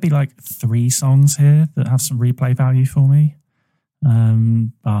maybe there'd be like 3 songs here that have some replay value for me.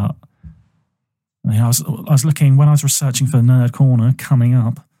 But I was looking when I was researching for Nerd Corner coming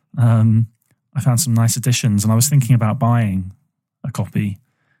up. I found some nice additions, and I was thinking about buying a copy.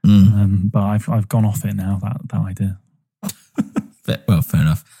 But I've gone off it now. That idea. Well, fair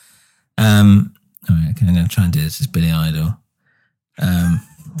enough. All right, okay, I'm going to try and do this as Billy Idol.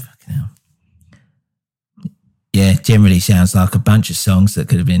 Fucking hell. Yeah, generally sounds like a bunch of songs that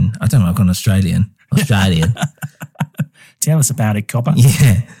could have been, I don't know, I've gone Australian. Tell us about it, copper.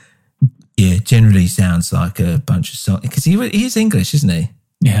 Yeah, generally sounds like a bunch of songs. Because he is English, isn't he?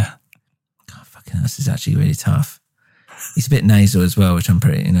 Yeah. God, fucking hell, this is actually really tough. He's a bit nasal as well, which I'm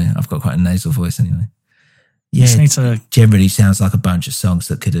pretty, I've got quite a nasal voice anyway. Yeah, generally sounds like a bunch of songs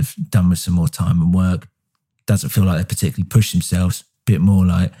that could have done with some more time and work. Doesn't feel like they particularly push themselves. Bit more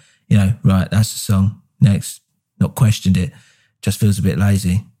like, right, that's the song. Next. Not questioned it. Just feels a bit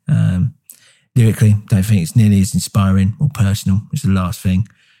lazy. Lyrically, don't think it's nearly as inspiring or personal. It's the last thing.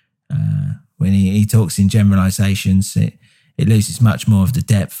 When he talks in generalizations, it loses much more of the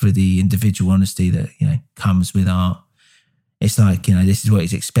depth for the individual honesty that comes with art. It's like this is what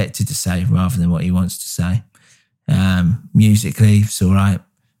he's expected to say rather than what he wants to say. Musically, it's all right.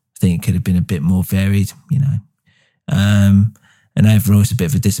 I think it could have been a bit more varied. And overall, it's a bit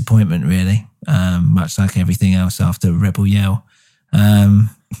of a disappointment, really. Much like everything else after Rebel Yell.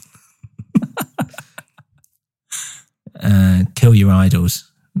 Kill your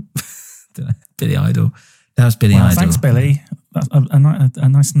idols. Billy Idol. That was Billy Idol. Thanks, Billy. That's a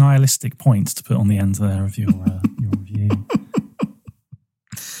nice nihilistic point to put on the end there of your review.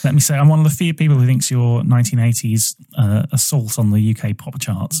 Let me say, I'm one of the few people who thinks your 1980s assault on the UK pop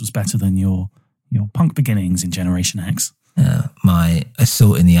charts was better than your punk beginnings in Generation X. My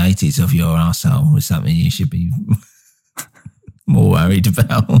assault in the 80s of your arsehole was something you should be more worried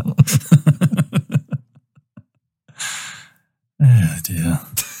about. Oh dear.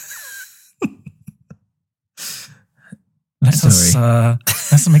 Let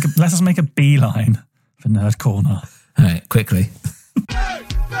us make a beeline for Nerd Corner. All right, quickly.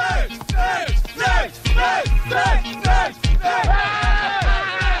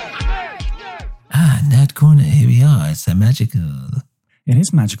 Nerd Corner, here we are. It's so magical. It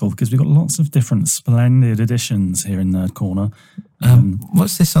is magical because we've got lots of different splendid editions here in Nerd Corner.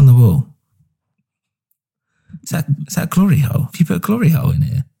 What's this on the wall? Is that a glory hole? Have you put a glory hole in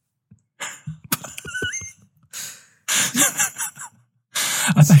here?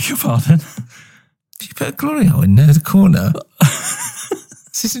 I beg your pardon? Have you put a glory hole in Nerd Corner?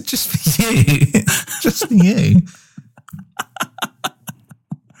 This isn't just for you. Just for you.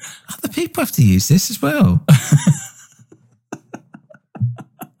 Other people have to use this as well.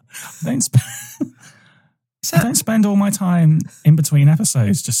 I don't spend all my time in between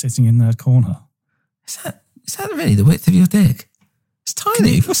episodes just sitting in Nerd Corner. Is that really the width of your dick? It's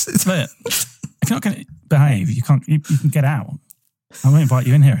tiny. If you're not going to behave, you can get out. I won't invite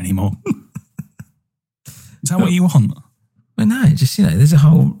you in here anymore. Is that what you want? Well, no, just, there's a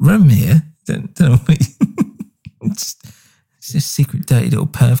whole room here. Don't know what it's this secret dirty little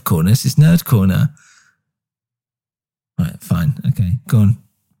perv corner. This is Nerd Corner. Right, fine. Okay, go on.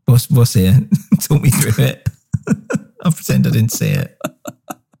 What's here? Talk me through it. I'll pretend I didn't see it.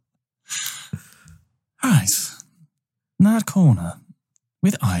 Right. Nerd Corner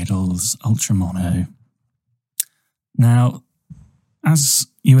with Idols Ultra Mono. Now, as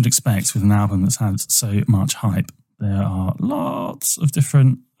you would expect with an album that's had so much hype, there are lots of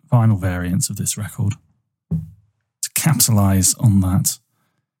different vinyl variants of this record. To capitalise on that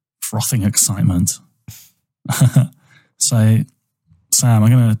frothing excitement. So, Sam,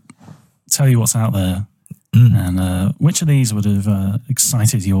 I'm going to tell you what's out there and which of these would have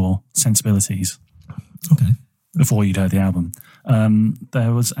excited your sensibilities. Okay. Before you'd heard the album.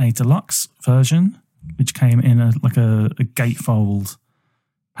 There was a deluxe version which came in a gatefold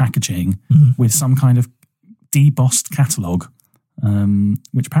packaging with some kind of debossed catalogue,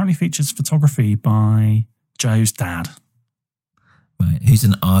 which apparently features photography by Joe's dad. Right, who's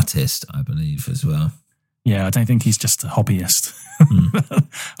an artist, I believe, as well. Yeah, I don't think he's just a hobbyist.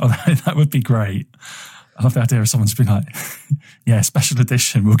 Although that would be great. I love the idea of someone just being like, yeah, special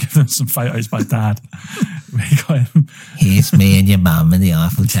edition, we'll give them some photos by dad. Here's me and your mum in the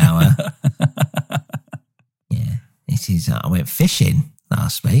Eiffel Tower. It is. I went fishing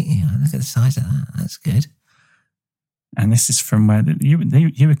last week. Look at the size of that. That's good. And this is from where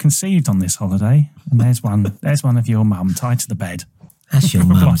you were conceived on this holiday. And there's one of your mum tied to the bed. That's your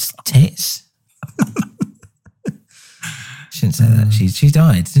mum's tits. Shouldn't say that. She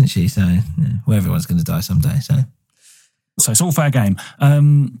died, didn't she? So well, everyone's going to die someday. So it's all fair game.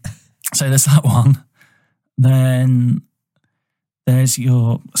 So there's that one. Then there's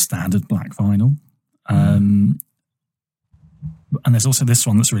your standard black vinyl. And there's also this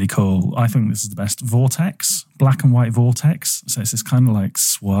one that's really cool. I think this is the best. Vortex, black and white Vortex. So it's this kind of like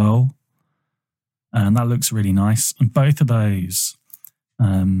swirl. And that looks really nice. And both of those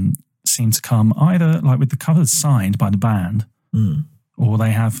seem to come either like with the covers signed by the band, or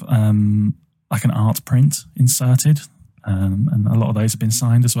they have like an art print inserted. And a lot of those have been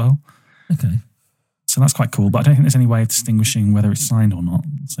signed as well. Okay. So that's quite cool. But I don't think there's any way of distinguishing whether it's signed or not.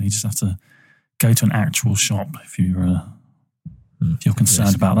 So you just have to go to an actual shop if you're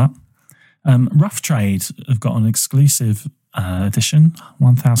concerned about that. Rough Trade have got an exclusive edition,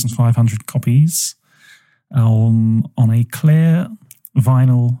 1,500 copies, on a clear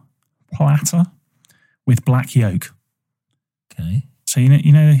vinyl platter with black yolk. Okay. So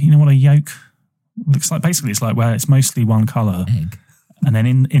you know what a yolk looks like? Basically, it's like where it's mostly one colour. Egg. And then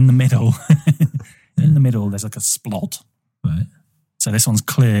in the middle, there's like a splot. Right. So this one's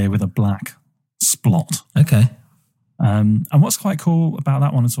clear with a black splot. Okay. And what's quite cool about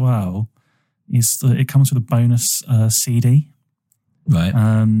that one as well is that it comes with a bonus CD. Right.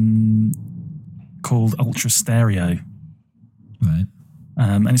 Called Ultra Stereo. Right.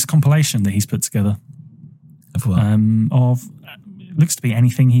 And it's a compilation that he's put together. Of what? It looks to be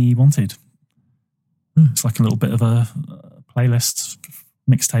anything he wanted. It's like a little bit of a playlist,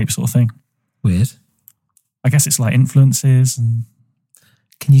 mixtape sort of thing. Weird. I guess it's like influences. And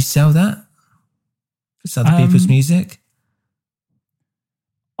can you sell that? It's other people's music?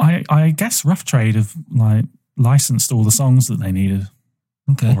 I guess Rough Trade have like licensed all the songs that they needed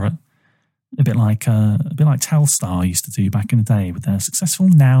for it. A bit like Telstar used to do back in the day with their successful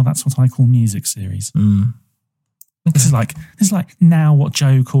Now That's What I Call Music series. Okay. This is like now what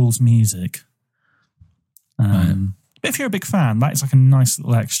Joe calls music. But if you're a big fan, that is like a nice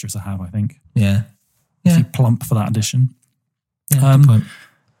little extra to have, I think. Yeah. If you plump for that edition. Yeah, good point.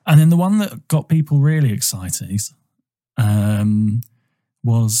 And then the one that got people really excited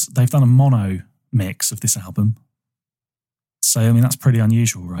was they've done a mono mix of this album. So, I mean, that's pretty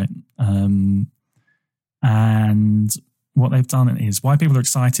unusual, right? And what they've done is, why people are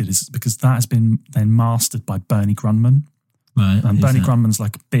excited is because that has been then mastered by Bernie Grundman. Right. And Bernie Grundman's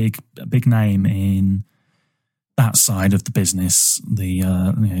like a big name in that side of the business, the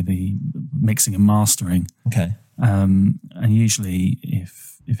mixing and mastering. Okay. And usually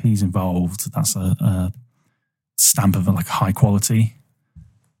if he's involved, that's a stamp of like high quality.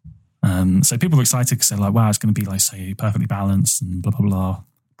 So people are excited because they're like, wow, it's going to be like, say, perfectly balanced and blah, blah, blah.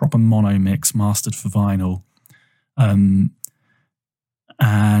 Proper mono mix mastered for vinyl. But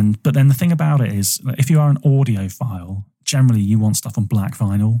then the thing about it is, if you are an audiophile, generally you want stuff on black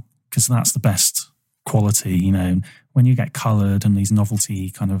vinyl because that's the best quality. You know, when you get coloured and these novelty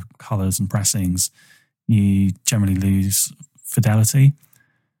kind of colours and pressings, you generally lose fidelity.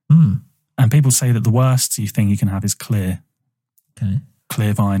 And people say that the worst thing you can have is clear. Okay.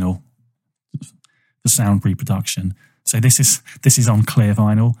 Clear vinyl for sound reproduction. So this is on clear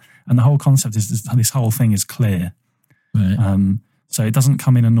vinyl, and the whole concept is this whole thing is clear. Right. So it doesn't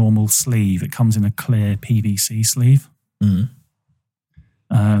come in a normal sleeve; it comes in a clear PVC sleeve.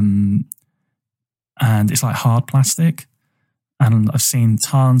 And it's like hard plastic. And I've seen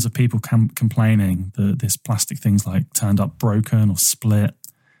tons of people complaining that this plastic thing's like turned up broken or split.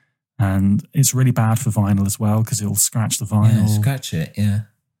 And it's really bad for vinyl as well because it'll scratch the vinyl. Yeah, scratch it, yeah.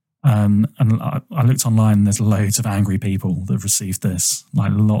 And I looked online and there's loads of angry people that have received this,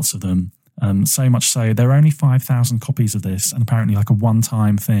 like lots of them. So much so, there are only 5,000 copies of this and apparently like a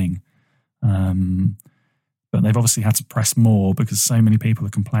one-time thing. But they've obviously had to press more because so many people are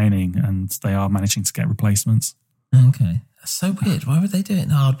complaining and they are managing to get replacements. Okay. That's so weird. Why would they do it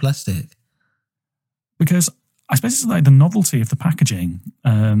in hard plastic? Because I suppose it's like the novelty of the packaging.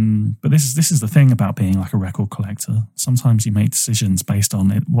 But this is the thing about being like a record collector. Sometimes you make decisions based on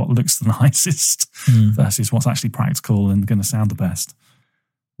what looks the nicest versus what's actually practical and going to sound the best.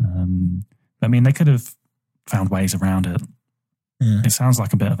 I mean, they could have found ways around it. Yeah. It sounds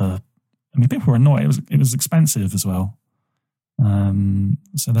like a bit of a... I mean, people were annoyed. It was expensive as well.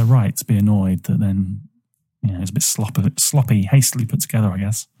 So they're right to be annoyed that then, it's a bit sloppy, hastily put together, I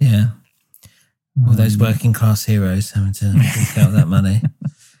guess. Yeah. All those working class heroes having to fork out that money.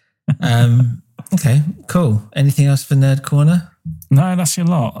 Okay, cool. Anything else for Nerd Corner? No, that's your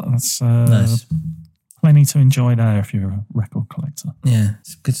lot. That's Nice. plenty to enjoy there if you're a record collector. Yeah,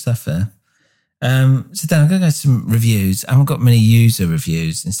 it's good stuff there. So Dan, I'm going to go to some reviews. I haven't got many user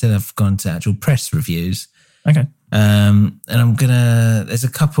reviews. Instead, I've gone to actual press reviews. Okay. And I'm there's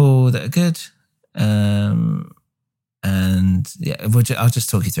a couple that are good. And yeah, I'll just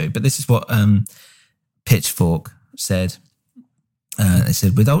talk you through. But this is what Pitchfork said. They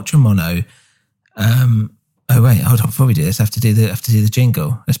said, with Ultra Mono, oh wait, hold on, before we do this, I have to do the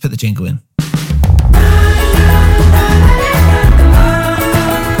jingle. Let's put the jingle in.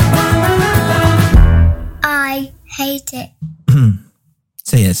 I hate it.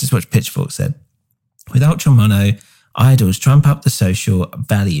 So yeah, this is what Pitchfork said. With Ultra Mono, idols trump up the social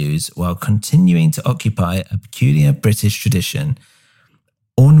values while continuing to occupy a peculiar British tradition.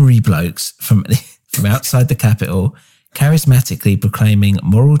 Ornery blokes from outside the capital, charismatically proclaiming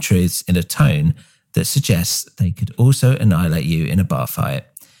moral truths in a tone that suggests they could also annihilate you in a bar fight.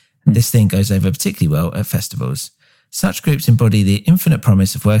 This thing goes over particularly well at festivals. Such groups embody the infinite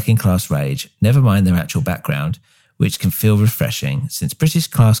promise of working class rage, never mind their actual background, which can feel refreshing, since British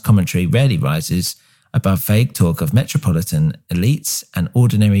class commentary rarely rises above vague talk of metropolitan elites and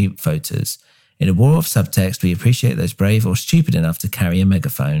ordinary voters. In a war of subtext, we appreciate those brave or stupid enough to carry a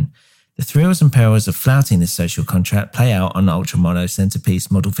megaphone. The thrills and perils of flouting this social contract play out on Ultra Mono centerpiece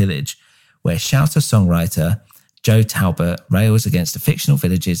Model Village, where shouter-songwriter Joe Talbot rails against a fictional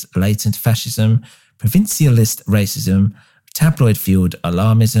village's latent fascism, provincialist racism, tabloid-fueled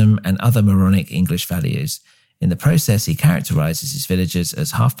alarmism, and other moronic English values. In the process, he characterises his villagers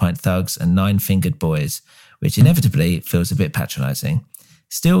as half-pint thugs and nine-fingered boys, which inevitably feels a bit patronising.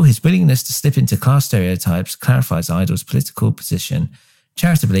 Still, his willingness to slip into class stereotypes clarifies Idol's political position,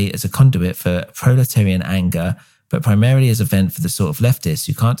 charitably as a conduit for proletarian anger, but primarily as a vent for the sort of leftists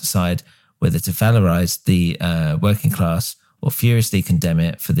who can't decide whether to valorise the working class or furiously condemn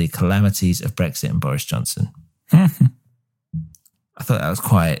it for the calamities of Brexit and Boris Johnson. I thought that was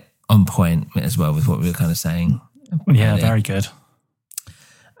quite on point as well with what we were kind of saying. Yeah, very good.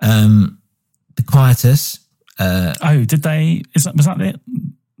 The Quietus. Did they? Was that it?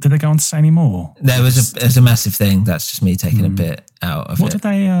 Did they go on to say any more? There was a massive thing. That's just me taking a bit out of What did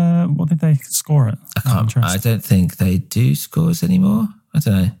they score it? I don't think they do scores anymore. I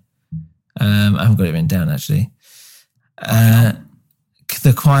don't know. I haven't got it written down actually.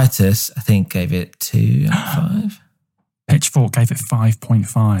 The Quietus, I think, gave it 2 out of 5. Pitchfork gave it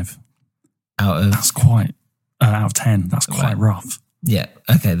 5.5. That's quite out of 10. That's quite rough. Yeah.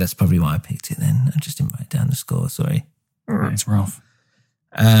 Okay, that's probably why I picked it then. I just didn't write down the score. Sorry. It's rough.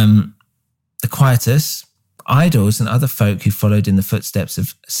 The Quietus, idols and other folk who followed in the footsteps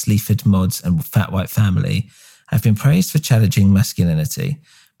of Sleaford Mods and Fat White Family have been praised for challenging masculinity.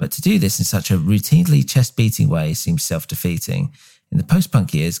 But to do this in such a routinely chest-beating way seems self-defeating. In the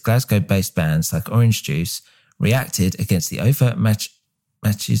post-punk years, Glasgow-based bands like Orange Juice reacted against the overt machismo.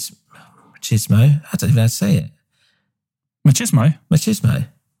 I don't even know how to say it. Machismo? Machismo.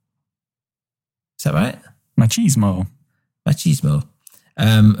 Is that right? Machismo.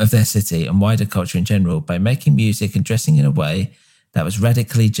 Of their city and wider culture in general by making music and dressing in a way that was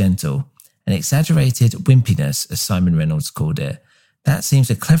radically gentle. An exaggerated wimpiness, as Simon Reynolds called it. That seems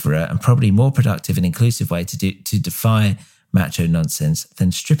a cleverer and probably more productive and inclusive way to defy macho nonsense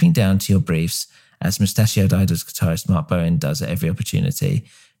than stripping down to your briefs, as Mustachioed Idols guitarist Mark Bowen does at every opportunity,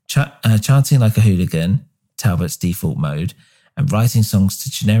 chanting like a hooligan, Talbot's default mode, and writing songs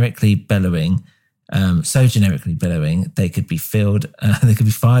to generically bellowing, so generically bellowing they could be filed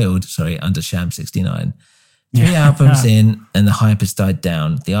under Sham 69. 3 albums in, and the hype has died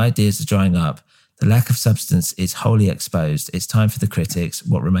down. The ideas are drying up. The lack of substance is wholly exposed. It's time for the critics,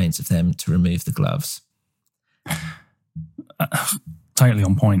 what remains of them, to remove the gloves. Totally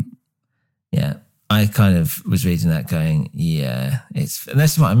on point. Yeah. I kind of was reading that going, and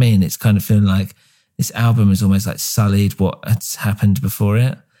that's what I mean. It's kind of feeling like this album is almost like sullied what has happened before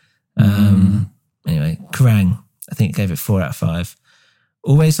it. Anyway, Kerrang, I think gave it 4 out of 5.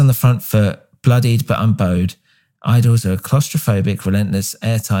 Always on the front foot, bloodied but unbowed. Idols are a claustrophobic, relentless,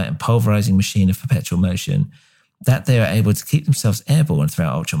 airtight and pulverizing machine of perpetual motion. That they are able to keep themselves airborne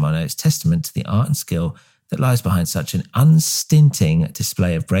throughout Ultra Mono is testament to the art and skill that lies behind such an unstinting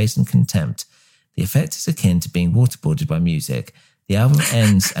display of brazen contempt. The effect is akin to being waterboarded by music. The album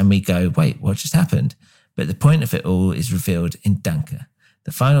ends and we go, wait, what just happened? But the point of it all is revealed in Danke.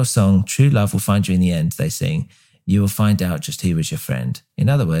 The final song, True Love Will Find You in the End, they sing, you will find out just who was your friend. In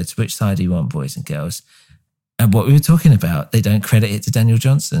other words, which side do you want, boys and girls? And what we were talking about, they don't credit it to Daniel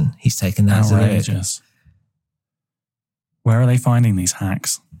Johnston. He's taken that as a lyric. Where are they finding these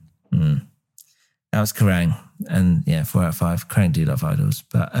hacks? That was Kerrang. And yeah, 4 out of 5. Kerrang do love idols.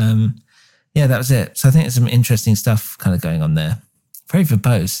 But yeah, that was it. So I think there's some interesting stuff kind of going on there. Very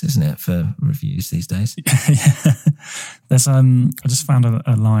verbose, isn't it, for reviews these days? Yeah. There's I just found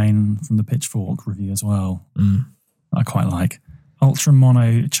a line from the Pitchfork review as well. I quite like. Ultra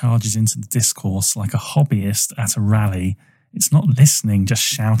Mono charges into the discourse like a hobbyist at a rally. It's not listening, just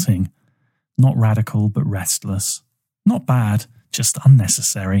shouting. Not radical, but restless. Not bad, just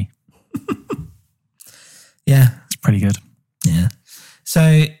unnecessary. Yeah. It's pretty good. Yeah.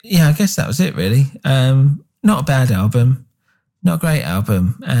 So, yeah, I guess that was it, really. Not a bad album. Not a great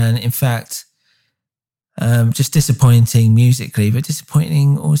album. And in fact, just disappointing musically, but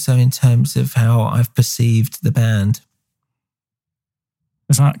disappointing also in terms of how I've perceived the band.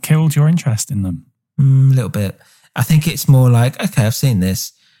 Has that killed your interest in them? A little bit. I think it's more like, okay, I've seen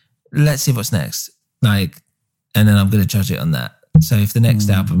this. Let's see what's next. And then I'm going to judge it on that. So if the next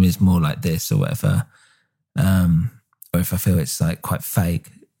album is more like this or whatever, or if I feel it's like quite fake,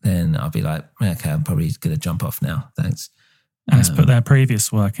 then I'll be like, okay, I'm probably going to jump off now. Thanks. And it's put their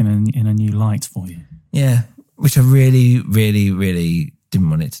previous work in a new light for you. Yeah, which I really, really, really didn't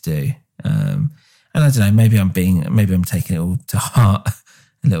want it to do. And I don't know, maybe I'm taking it all to heart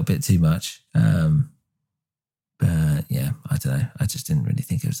a little bit too much. But yeah, I don't know. I just didn't really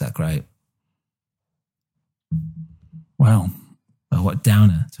think it was that great. Well, what a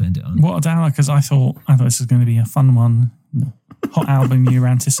downer to end it on. What a downer, because I thought this was going to be a fun one. Hot album you were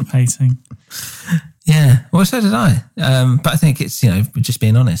anticipating. Yeah, well, so did I. But I think it's, we're just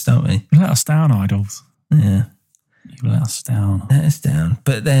being honest, aren't we? You let us down, idols. Yeah. You let us down. Let us down.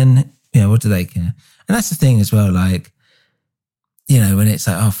 But then, what do they care? And that's the thing as well, like, when it's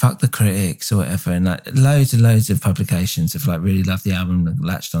like, oh, fuck the critics or whatever, and like loads and loads of publications have like really loved the album and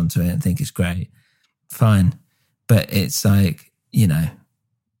latched onto it and think it's great. Fine. But it's like,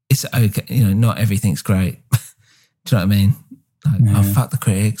 it's okay. Not everything's great. Do you know what I mean? Like, oh, fuck the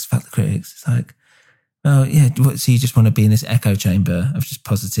critics. It's like, oh, yeah, so you just want to be in this echo chamber of just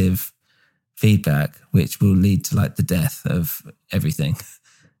positive feedback, which will lead to like the death of everything,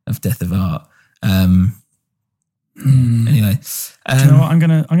 of death of art. Anyway. Do you know what? I'm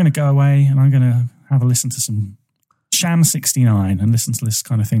gonna go away and I'm gonna have a listen to some Sham 69 and listen to this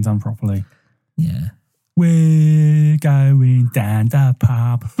kind of thing done properly. Yeah. We're going down the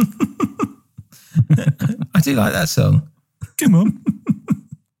pub. I do like that song. Come on.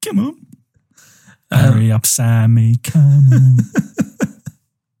 Come on. Hurry up, Sammy, come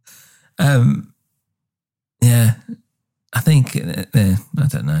on. Yeah. I think, I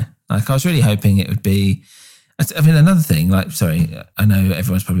don't know. Like, I was really hoping it would be, another thing, like, sorry, I know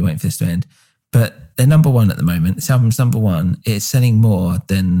everyone's probably waiting for this to end, but they're number one at the moment. This album's number one. It's selling more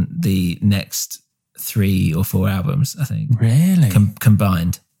than the next 3 or 4 albums, I think. Really?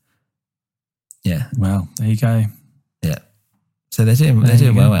 Combined. Yeah. Well, there you go. Yeah. So they're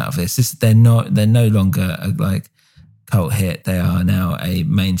doing well out of this. They're no longer a like cult hit. They are now a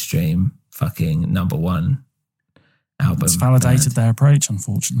mainstream fucking number one album. It's validated their approach,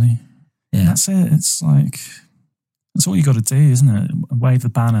 unfortunately. Yeah. And that's it. It's like, that's all you got to do, isn't it? Wave the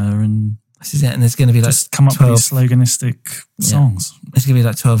banner and this is it. And there's going to be like just come up with these sloganistic songs. There's going to be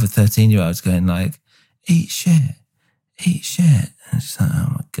like 12 or 13-year-olds going like, eat shit. And it's like, oh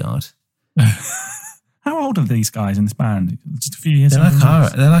my God. How old are these guys in this band? Just a few years They're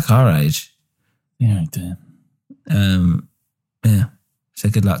like our age. Yeah, dear. Yeah. So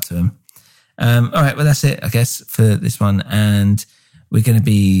good luck to them. All right, well, that's it, I guess, for this one. And we're going to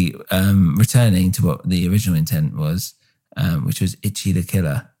be returning to what the original intent was, which was Itchy the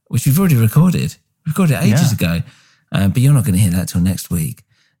Killer, which we've already recorded. We recorded it ages ago, but you're not going to hear that till next week.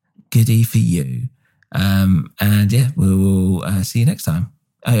 Goodie for you. And yeah, we will see you next time.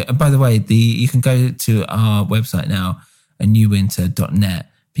 And by the way, you can go to our website now, anewwinter.net,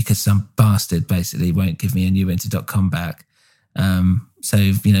 because some bastard basically won't give me anewwinter.com back.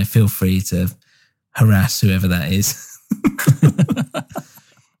 So, feel free to harass whoever that is.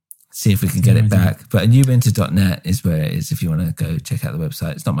 See if we can get it back. But anewwinter.net is where it is if you want to go check out the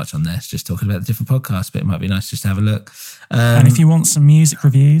website. It's not much on there. It's just talking about the different podcasts, but it might be nice just to have a look. And if you want some music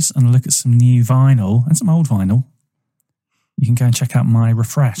reviews and look at some new vinyl and some old vinyl, you can go and check out my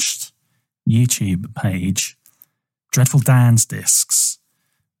refreshed YouTube page, Dreadful Dan's Discs,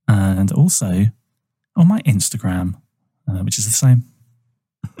 and also on my Instagram, which is the same.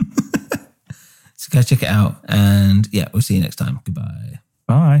 So go check it out, and yeah, we'll see you next time. Goodbye.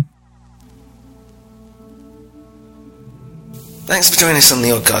 Bye. Thanks for joining us on the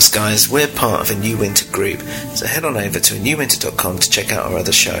Oddcast, guys. We're part of a New Winter group, so head on over to anewwinter.com to check out our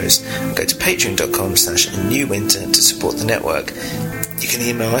other shows. Go to patreon.com/anewwinter to support the network. You can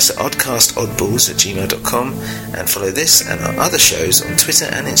email us at oddcastoddballs@gmail.com and follow this and our other shows on Twitter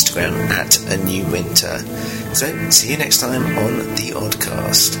and Instagram at A New Winter. So, see you next time on The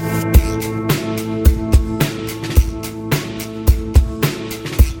Oddcast.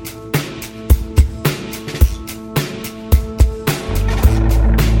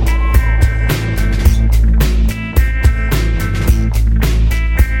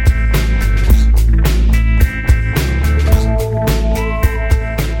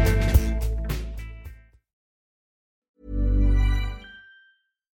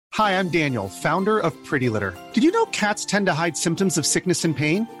 Hi, I'm Daniel, founder of Pretty Litter. Did you know cats tend to hide symptoms of sickness and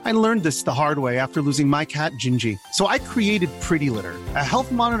pain? I learned this the hard way after losing my cat, Gingy. So I created Pretty Litter, a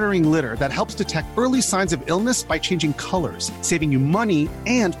health monitoring litter that helps detect early signs of illness by changing colors, saving you money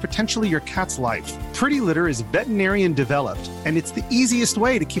and potentially your cat's life. Pretty Litter is veterinarian developed, and it's the easiest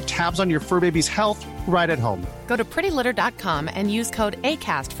way to keep tabs on your fur baby's health right at home. Go to prettylitter.com and use code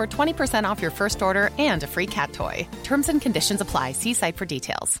ACAST for 20% off your first order and a free cat toy. Terms and conditions apply. See site for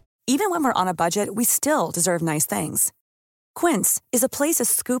details. Even when we're on a budget, we still deserve nice things. Quince is a place to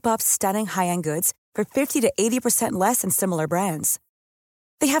scoop up stunning high-end goods for 50 to 80% less than similar brands.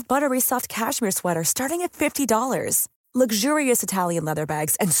 They have buttery soft cashmere sweaters starting at $50, luxurious Italian leather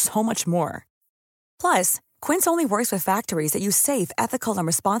bags, and so much more. Plus, Quince only works with factories that use safe, ethical, and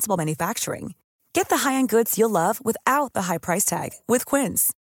responsible manufacturing. Get the high-end goods you'll love without the high price tag with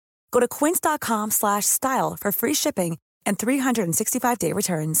Quince. Go to quince.com/style for free shipping and 365-day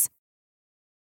returns.